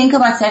when I think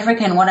about South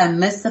Africa and what I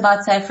miss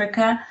about South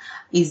Africa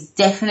is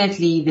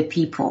definitely the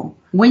people.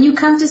 When you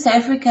come to South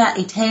Africa,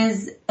 it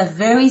has a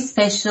very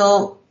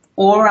special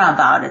aura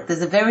about it.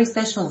 There's a very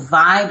special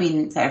vibe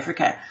in South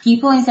Africa.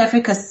 People in South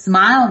Africa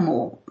smile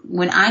more.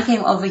 When I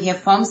came over here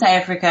from South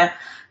Africa,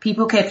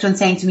 people kept on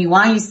saying to me,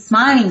 why are you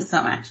smiling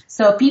so much?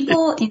 So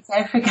people in South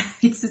Africa,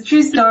 it's a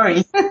true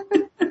story.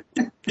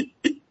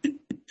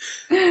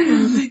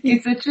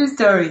 It's a true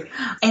story.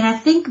 And I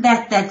think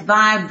that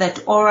vibe,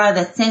 that aura,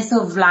 that sense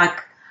of like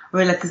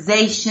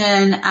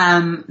relaxation,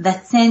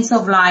 that sense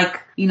of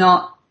like,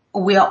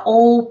 we are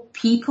all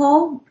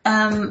people.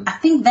 I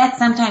think that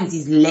sometimes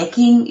is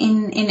lacking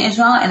in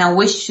Israel, and I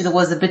wish there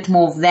was a bit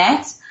more of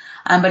that.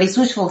 But it's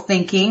wishful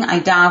thinking. I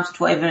doubt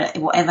it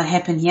will ever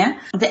happen here.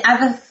 The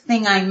other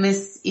thing I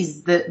miss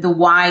is the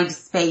wide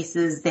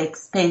spaces, the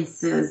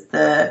expenses,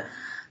 the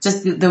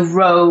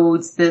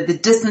roads, the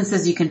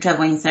distances you can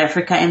travel in South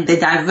Africa, and the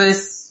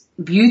diverse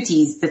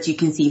beauties that you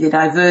can see, the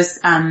diverse,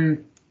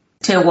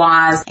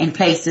 terroirs and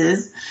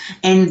places.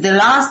 And the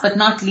last but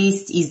not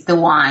least is the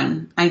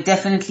wine. I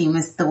definitely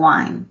miss the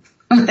wine.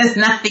 There's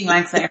nothing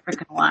like South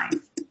African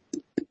wine.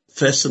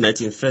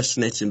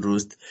 Fascinating,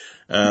 Ruth,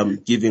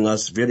 giving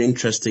us very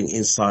interesting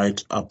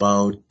insight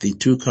about the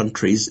two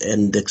countries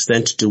and the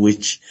extent to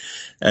which,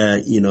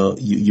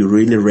 you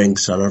really rank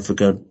South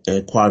Africa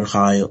quite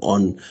high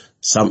on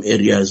some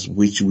areas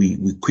which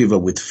we quiver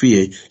with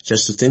fear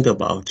just to think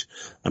about.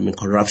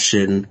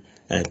 Corruption,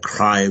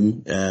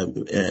 crime,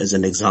 as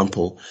an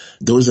example.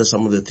 Those are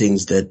some of the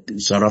things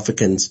that South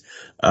Africans,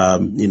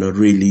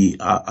 really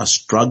are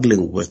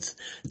struggling with.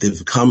 They've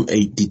become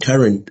a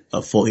deterrent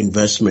for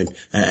investment,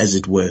 as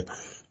it were.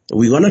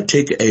 We're going to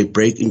take a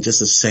break in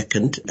just a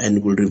second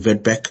and we'll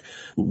revert back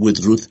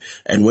with Ruth.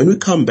 And when we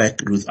come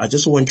back, Ruth, I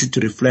just want you to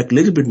reflect a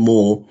little bit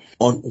more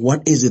on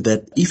what is it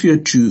that if you're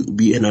to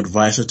be an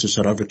advisor to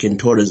South African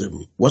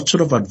tourism, what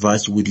sort of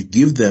advice would you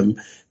give them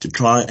to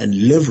try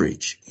and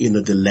leverage,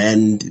 the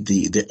land,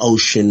 the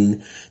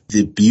ocean,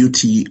 the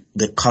beauty,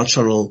 the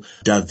cultural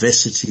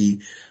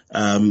diversity,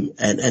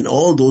 and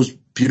all those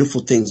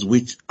beautiful things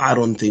which I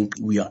don't think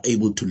we are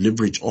able to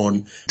leverage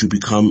on to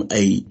become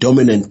a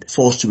dominant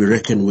force to be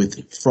reckoned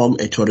with from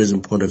a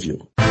tourism point of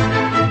view.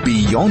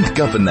 Beyond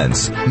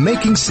Governance,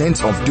 Making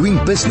Sense of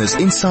Doing Business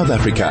in South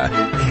Africa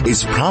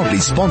is proudly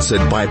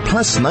sponsored by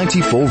Plus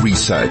 94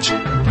 Research,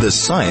 the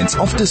science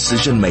of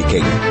decision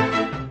making.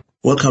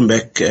 Welcome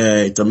back.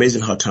 It's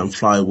amazing how time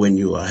flies when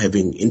you are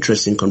having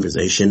interesting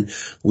conversation.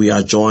 We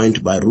are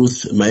joined by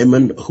Ruth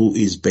Maimon, who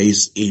is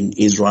based in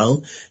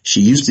Israel.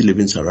 She used to live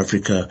in South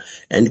Africa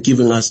and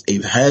giving us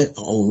her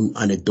own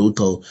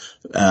anecdotal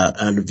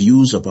and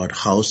views about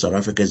how South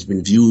Africa has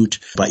been viewed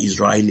by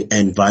Israel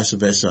and vice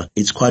versa.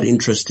 It's quite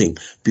interesting.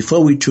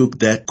 Before we took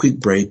that quick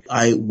break,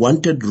 I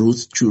wanted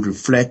Ruth to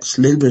reflect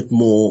a little bit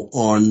more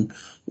on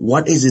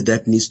what is it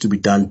that needs to be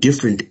done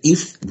different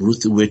if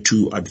Ruth were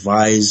to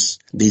advise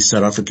the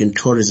South African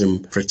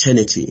tourism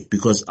fraternity?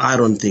 Because I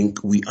don't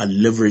think we are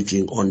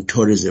leveraging on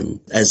tourism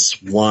as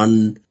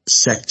one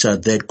sector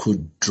that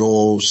could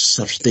draw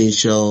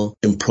substantial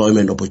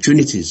employment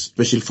opportunities,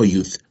 especially for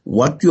youth.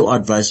 What your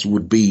advice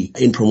would be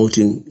in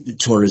promoting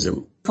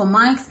tourism? From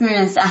my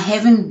experience, I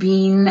haven't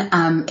been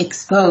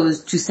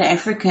exposed to South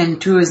African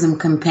tourism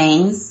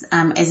campaigns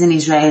as an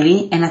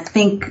Israeli, and I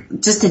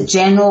think just a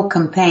general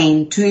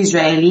campaign to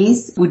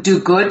Israelis would do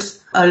good.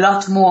 A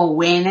lot more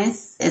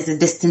awareness as a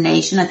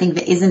destination. I think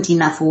there isn't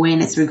enough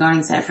awareness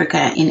regarding South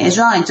Africa in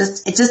Israel,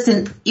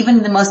 and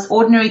even the most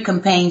ordinary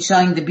campaign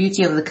showing the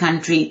beauty of the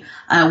country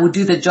would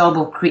do the job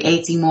of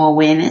creating more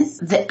awareness.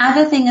 The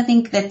other thing I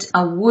think that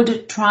I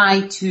would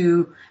try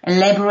to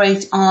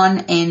elaborate on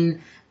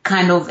and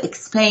kind of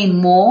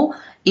explain more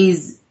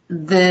is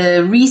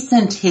the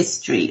recent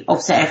history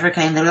of South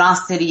Africa in the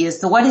last 30 years.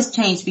 So what has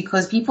changed?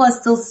 Because people are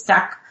still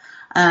stuck,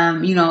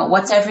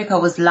 what South Africa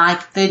was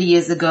like 30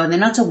 years ago. They're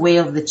not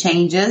aware of the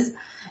changes.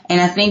 And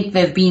I think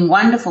there have been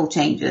wonderful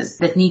changes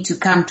that need to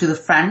come to the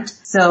front.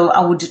 So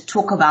I would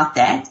talk about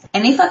that.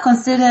 And if I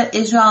consider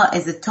Israel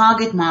as a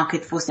target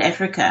market for South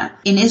Africa,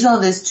 in Israel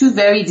there's two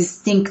very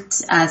distinct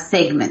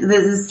segments.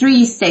 There's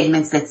three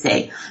segments, let's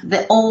say.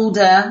 The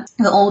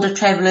older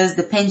travelers,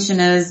 the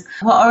pensioners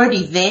who are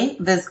already there.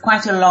 There's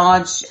quite a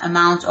large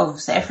amount of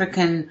South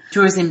African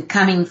tourism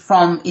coming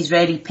from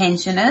Israeli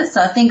pensioners.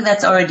 So I think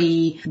that's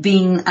already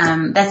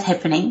that's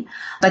happening.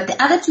 But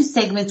the other two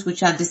segments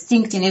which are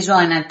distinct in Israel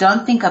and I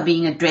don't think are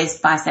being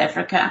addressed by South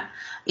Africa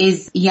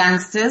is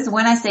youngsters.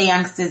 When I say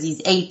youngsters,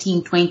 is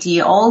 18,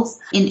 20-year-olds.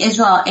 In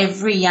Israel,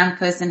 every young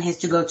person has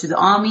to go to the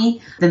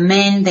army. The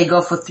men, they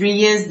go for 3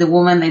 years. The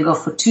women, they go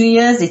for 2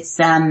 years. It's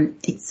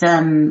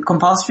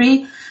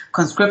compulsory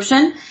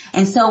conscription.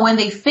 And so when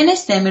they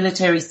finish their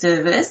military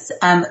service,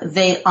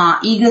 they are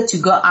eager to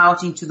go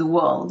out into the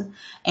world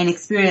and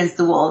experience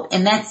the world.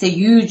 And that's a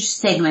huge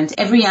segment.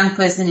 Every young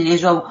person in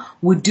Israel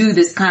would do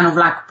this kind of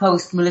like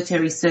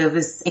post-military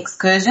service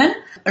excursion.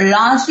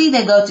 Largely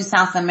they go to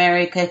South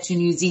America, to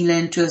New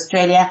Zealand, to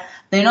Australia.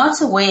 They're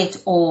not aware at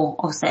all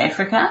of South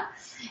Africa.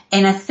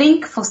 And I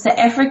think for South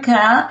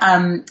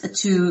Africa,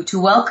 to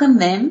welcome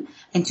them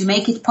and to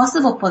make it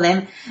possible for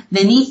them,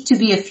 there needs to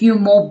be a few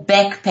more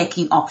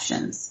backpacking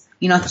options.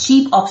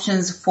 Cheap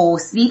options for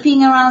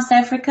sleeping around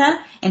South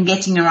Africa and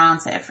getting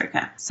around South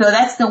Africa. So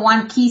that's the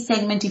one key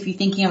segment if you're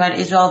thinking about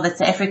Israel that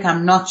South Africa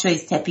I'm not sure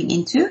is tapping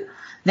into.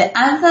 The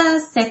other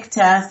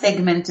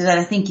segment that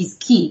I think is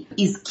key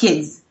is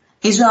kids.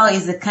 Israel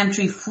is a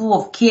country full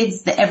of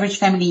kids. The average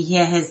family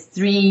here has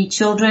 3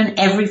 children.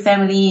 Every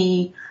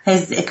family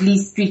has at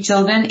least 3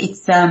 children.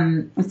 It's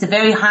a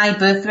very high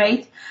birth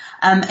rate.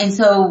 And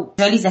so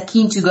Israelis are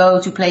keen to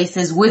go to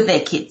places with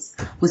their kids,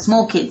 with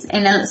small kids.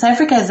 And South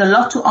Africa has a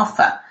lot to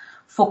offer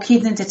for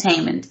kids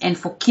entertainment and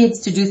for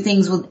kids to do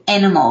things with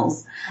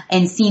animals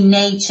and see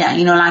nature.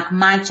 Like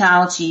my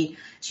child, she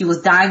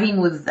was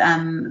diving with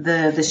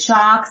the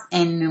sharks,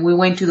 and we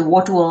went to the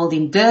water world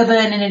in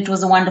Durban, and it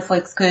was a wonderful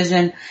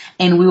excursion.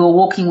 And we were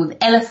walking with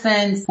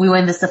elephants. We were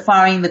in the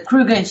safari in the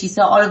Kruger, and she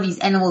saw all of these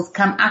animals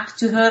come up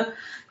to her.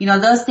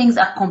 Those things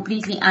are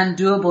completely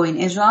undoable in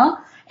Israel.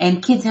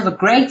 And kids have a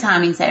great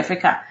time in South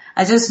Africa.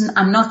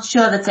 I'm not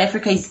sure that South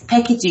Africa is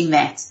packaging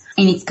that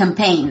in its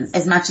campaigns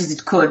as much as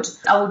it could.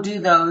 I will do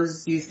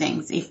those few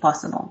things if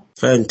possible.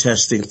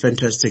 Fantastic.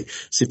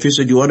 Sifiso,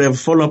 do you want to have a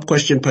follow-up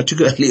question,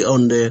 particularly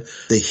on the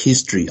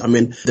history? I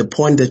mean, the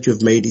point that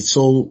you've made is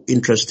so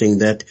interesting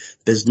that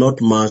there's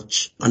not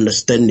much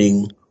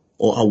understanding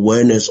or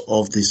awareness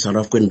of the South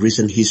African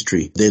recent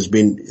history. There's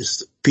been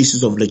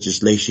pieces of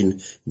legislation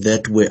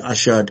that were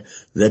ushered,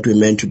 that were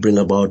meant to bring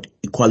about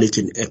equality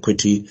and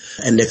equity,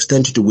 and the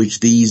extent to which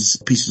these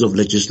pieces of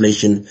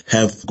legislation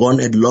have gone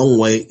a long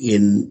way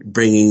in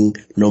bringing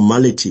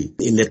normality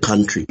in the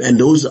country. And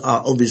those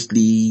are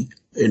obviously,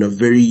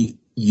 very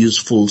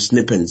useful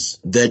snippets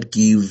that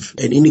give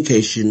an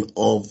indication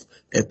of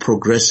a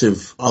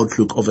progressive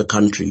outlook of a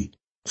country.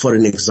 For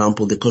an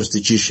example, the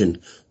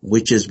Constitution,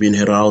 which has been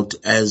heralded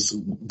as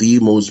the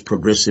most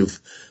progressive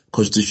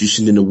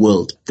constitution in the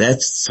world.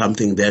 That's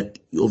something that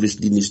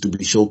obviously needs to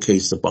be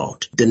showcased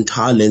about. The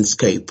entire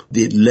landscape,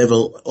 the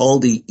level, all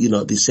the,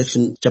 the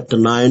section, chapter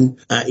 9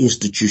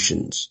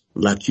 institutions,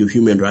 like your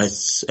Human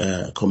Rights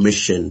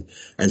Commission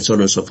and so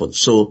on and so forth.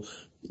 So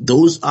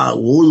those are a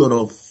whole lot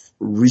of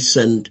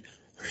recent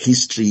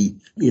history,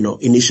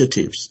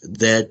 initiatives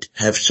that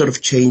have sort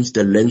of changed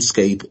the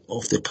landscape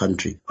of the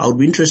country. I would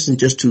be interested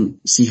just to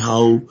see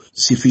how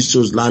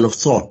Sifiso's line of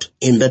thought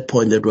in that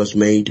point that was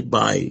made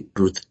by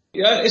Ruth.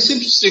 Yeah, it's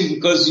interesting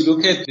because you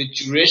look at the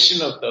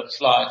duration of the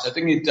flight. I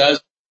think it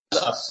does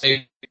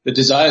affect the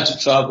desire to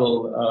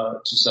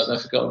travel to South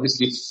Africa.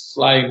 Obviously,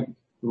 flying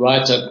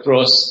right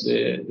across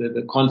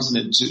the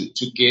continent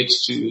to get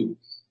to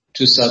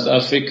South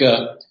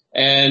Africa,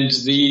 and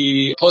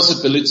the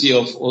possibility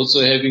of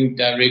also having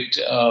direct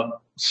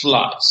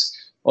flights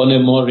on a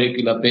more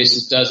regular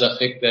basis does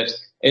affect that.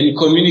 And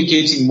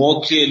communicating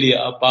more clearly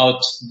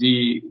about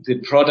the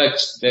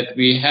product that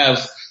we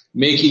have,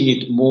 making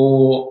it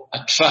more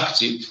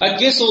attractive. I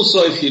guess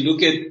also if you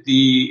look at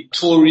the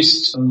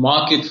tourist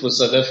market for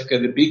South Africa,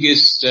 the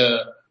biggest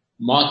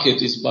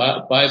market is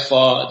by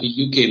far the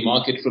UK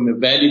market from a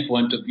value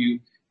point of view.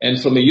 And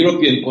from a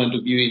European point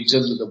of view, in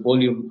terms of the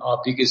volume,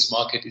 our biggest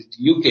market is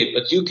the UK.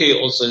 But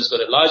UK also has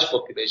got a large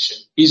population.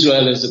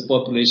 Israel has a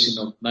population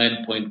of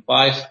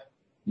 9.5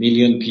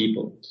 million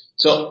people.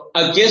 So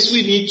I guess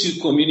we need to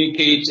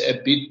communicate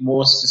a bit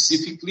more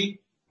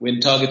specifically when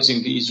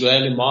targeting the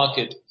Israeli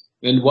market.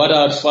 And what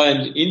I'd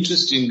find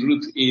interesting,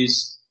 Ruth,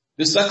 is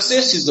the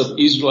successes of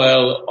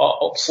Israel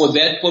for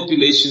that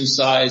population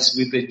size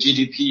with a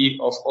GDP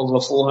of over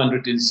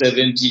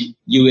 $470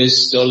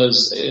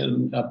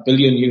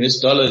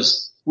 billion,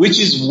 which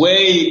is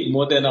way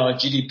more than our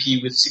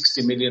GDP with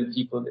 60 million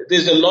people.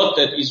 There's a lot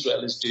that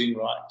Israel is doing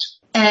right.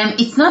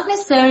 It's not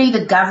necessarily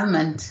the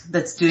government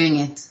that's doing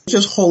it.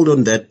 Just hold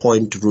on that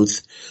point,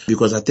 Ruth,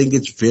 because I think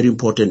it's very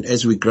important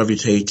as we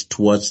gravitate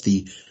towards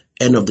the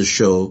end of the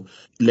show.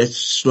 Let's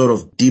sort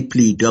of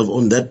deeply delve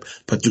on that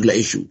particular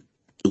issue,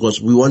 because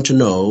we want to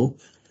know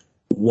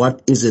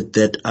what is it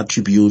that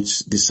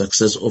attributes the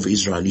success of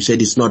Israel. You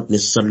said it's not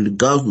necessarily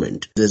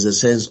government. There's a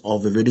sense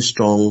of a very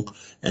strong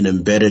and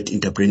embedded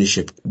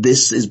entrepreneurship.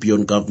 This is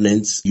Beyond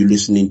Governance. You're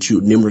listening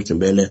to Nimrod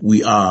and Mbele.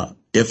 We are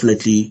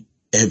definitely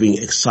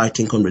having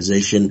exciting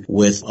conversation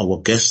with our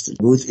guest.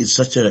 Ruth is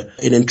such an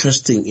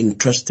interesting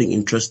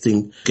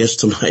guest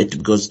tonight,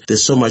 because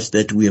there's so much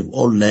that we have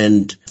all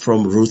learned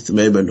from Ruth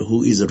Maimon,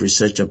 who is a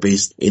researcher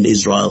based in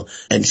Israel,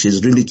 and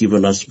she's really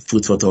given us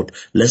food for thought.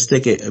 Let's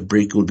take a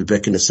break. We'll be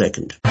back in a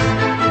second.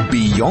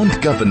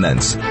 Beyond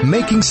Governance,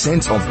 making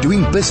sense of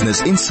doing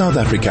business in South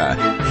Africa,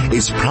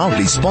 is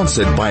proudly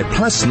sponsored by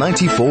Plus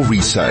 94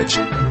 Research,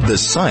 the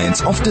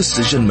science of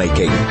decision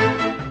making.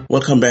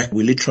 Welcome back.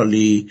 We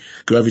literally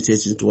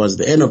gravitating towards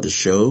the end of the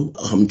show.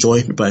 I'm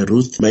joined by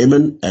Ruth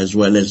Maimon as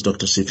well as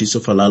Dr. Sifiso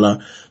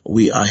Falala.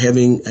 We are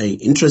having an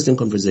interesting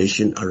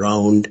conversation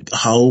around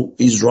how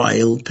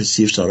Israel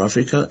perceives South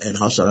Africa and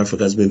how South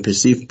Africa has been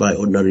perceived by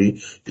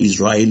ordinary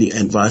Israeli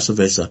and vice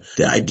versa.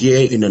 The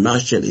idea in a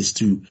nutshell is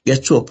to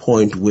get to a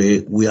point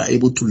where we are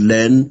able to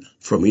learn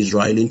from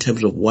Israel in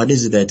terms of what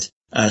is it that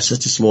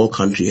such a small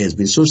country has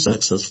been so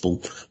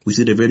successful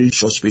within a very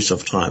short space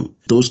of time.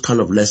 Those kind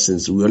of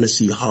lessons, we want to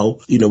see how,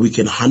 we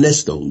can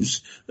harness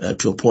those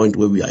to a point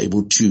where we are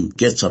able to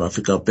get South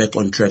Africa back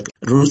on track.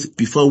 Ruth,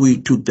 before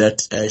we took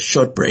that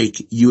short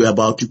break, you were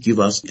about to give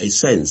us a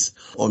sense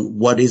on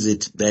what is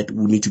it that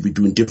we need to be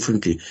doing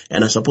differently.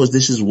 And I suppose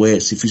this is where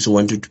Sifiso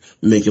wanted to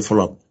make a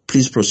follow-up.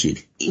 Please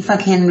proceed. If I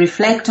can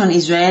reflect on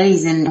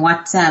Israelis and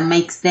what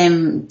makes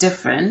them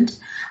different,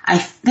 I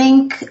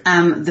think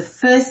the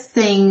first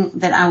thing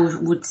that I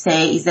would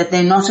say is that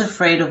they're not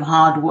afraid of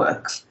hard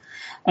work.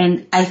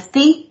 And I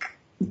think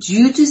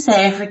due to South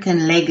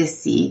African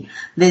legacy,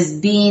 there's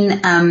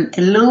been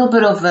a little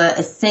bit of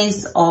a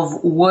sense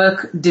of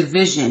work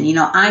division.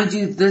 I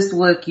do this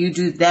work, you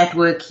do that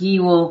work, he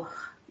will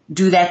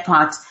do that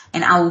part,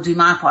 and I will do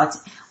my part.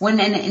 When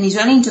an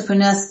Israeli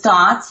entrepreneur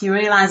starts, he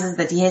realizes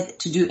that he has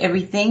to do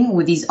everything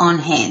with his own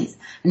hands,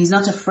 and he's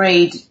not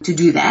afraid to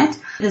do that.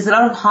 There's a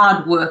lot of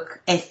hard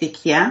work ethic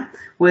here,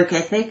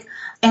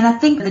 and I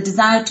think the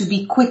desire to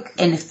be quick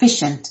and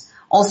efficient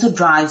also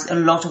drives a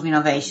lot of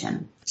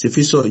innovation.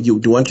 Sifiso, do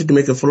you want to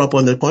make a follow-up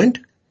on that point?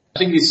 I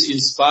think it's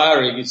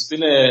inspiring. It's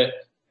been an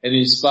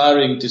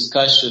inspiring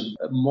discussion,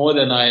 more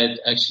than I had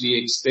actually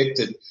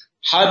expected.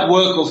 Hard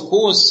work, of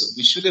course,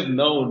 we should have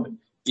known,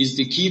 is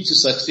the key to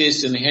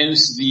success, and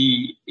hence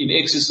the in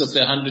excess of the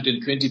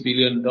 $120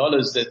 billion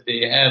that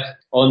they have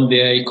on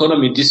their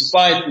economy,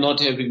 despite not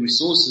having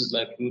resources,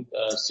 like Ruth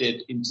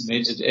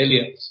intimated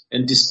earlier,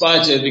 and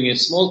despite having a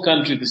small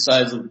country the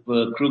size of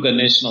Kruger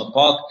National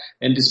Park,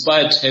 and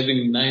despite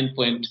having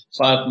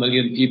 9.5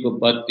 million people.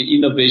 But the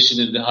innovation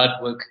and the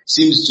hard work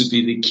seems to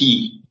be the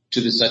key to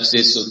the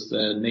success of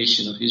the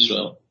nation of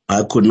Israel.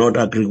 I could not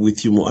agree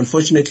with you more.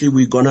 Unfortunately,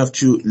 we're going to have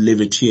to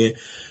leave it here.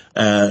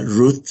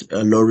 Ruth,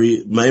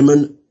 Lurie,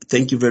 Maimon,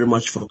 thank you very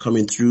much for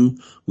coming through.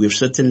 We've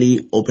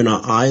certainly opened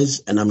our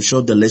eyes, and I'm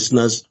sure the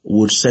listeners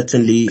would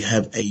certainly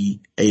have a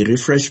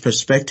refreshed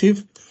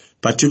perspective,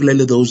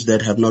 particularly those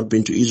that have not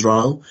been to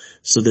Israel.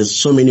 So there's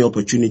so many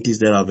opportunities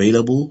that are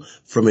available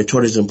from a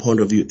tourism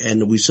point of view.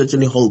 And we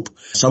certainly hope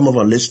some of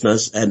our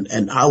listeners,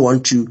 and I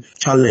want to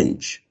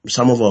challenge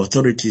some of our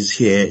authorities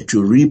here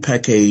to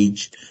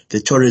repackage the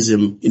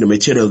tourism,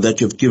 material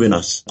that you've given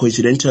us.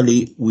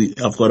 Coincidentally,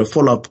 I've got a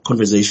follow-up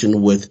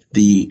conversation with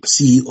the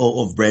CEO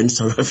of Brand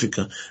South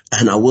Africa,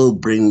 and I will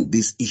bring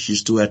these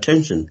issues to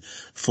attention.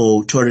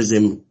 For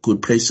tourism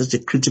could play such a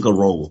critical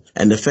role.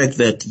 And the fact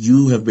that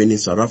you have been in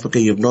South Africa,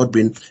 you have not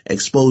been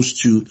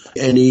exposed to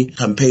any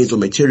campaigns or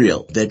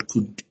material that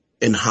could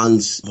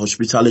enhance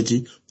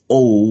hospitality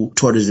or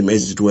tourism,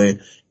 as it were,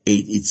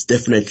 it's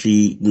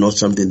definitely not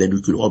something that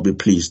we could all be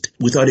pleased.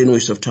 Without any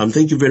waste of time,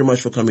 thank you very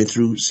much for coming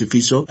through,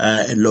 Sifiso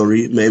and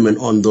Lurie, Maimon,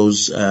 on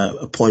those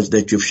points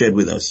that you've shared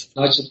with us.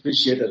 Much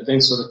appreciated.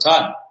 Thanks for the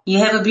time. You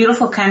have a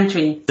beautiful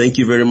country. Thank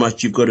you very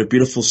much. You've got a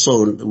beautiful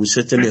soul. We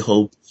certainly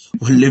hope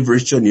we'll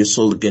leverage on your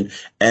soul again.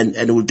 And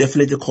we'll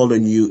definitely call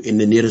on you in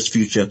the nearest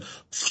future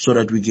so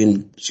that we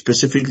can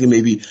specifically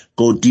maybe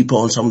go deeper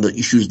on some of the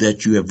issues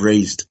that you have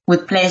raised.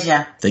 With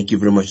pleasure. Thank you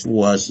very much.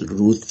 Was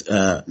Ruth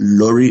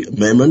Lurie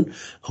Maimon,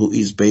 who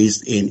is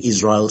based in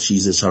Israel. She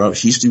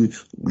used to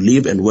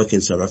live and work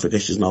in South Africa.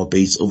 She's now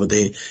based over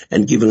there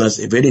and giving us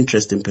a very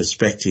interesting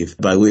perspective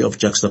by way of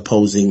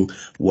juxtaposing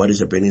what is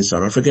happening in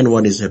South Africa and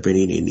what is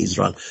happening in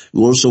Israel.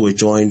 We also were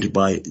joined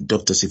by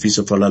Dr.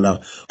 Sifiso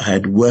Falala. I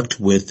had worked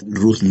with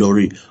Ruth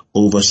Lurie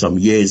over some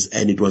years,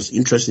 and it was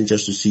interesting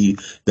just to see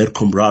that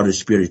camaraderie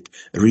spirit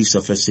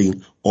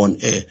resurfacing on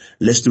air.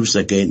 Let's do this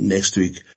again next week.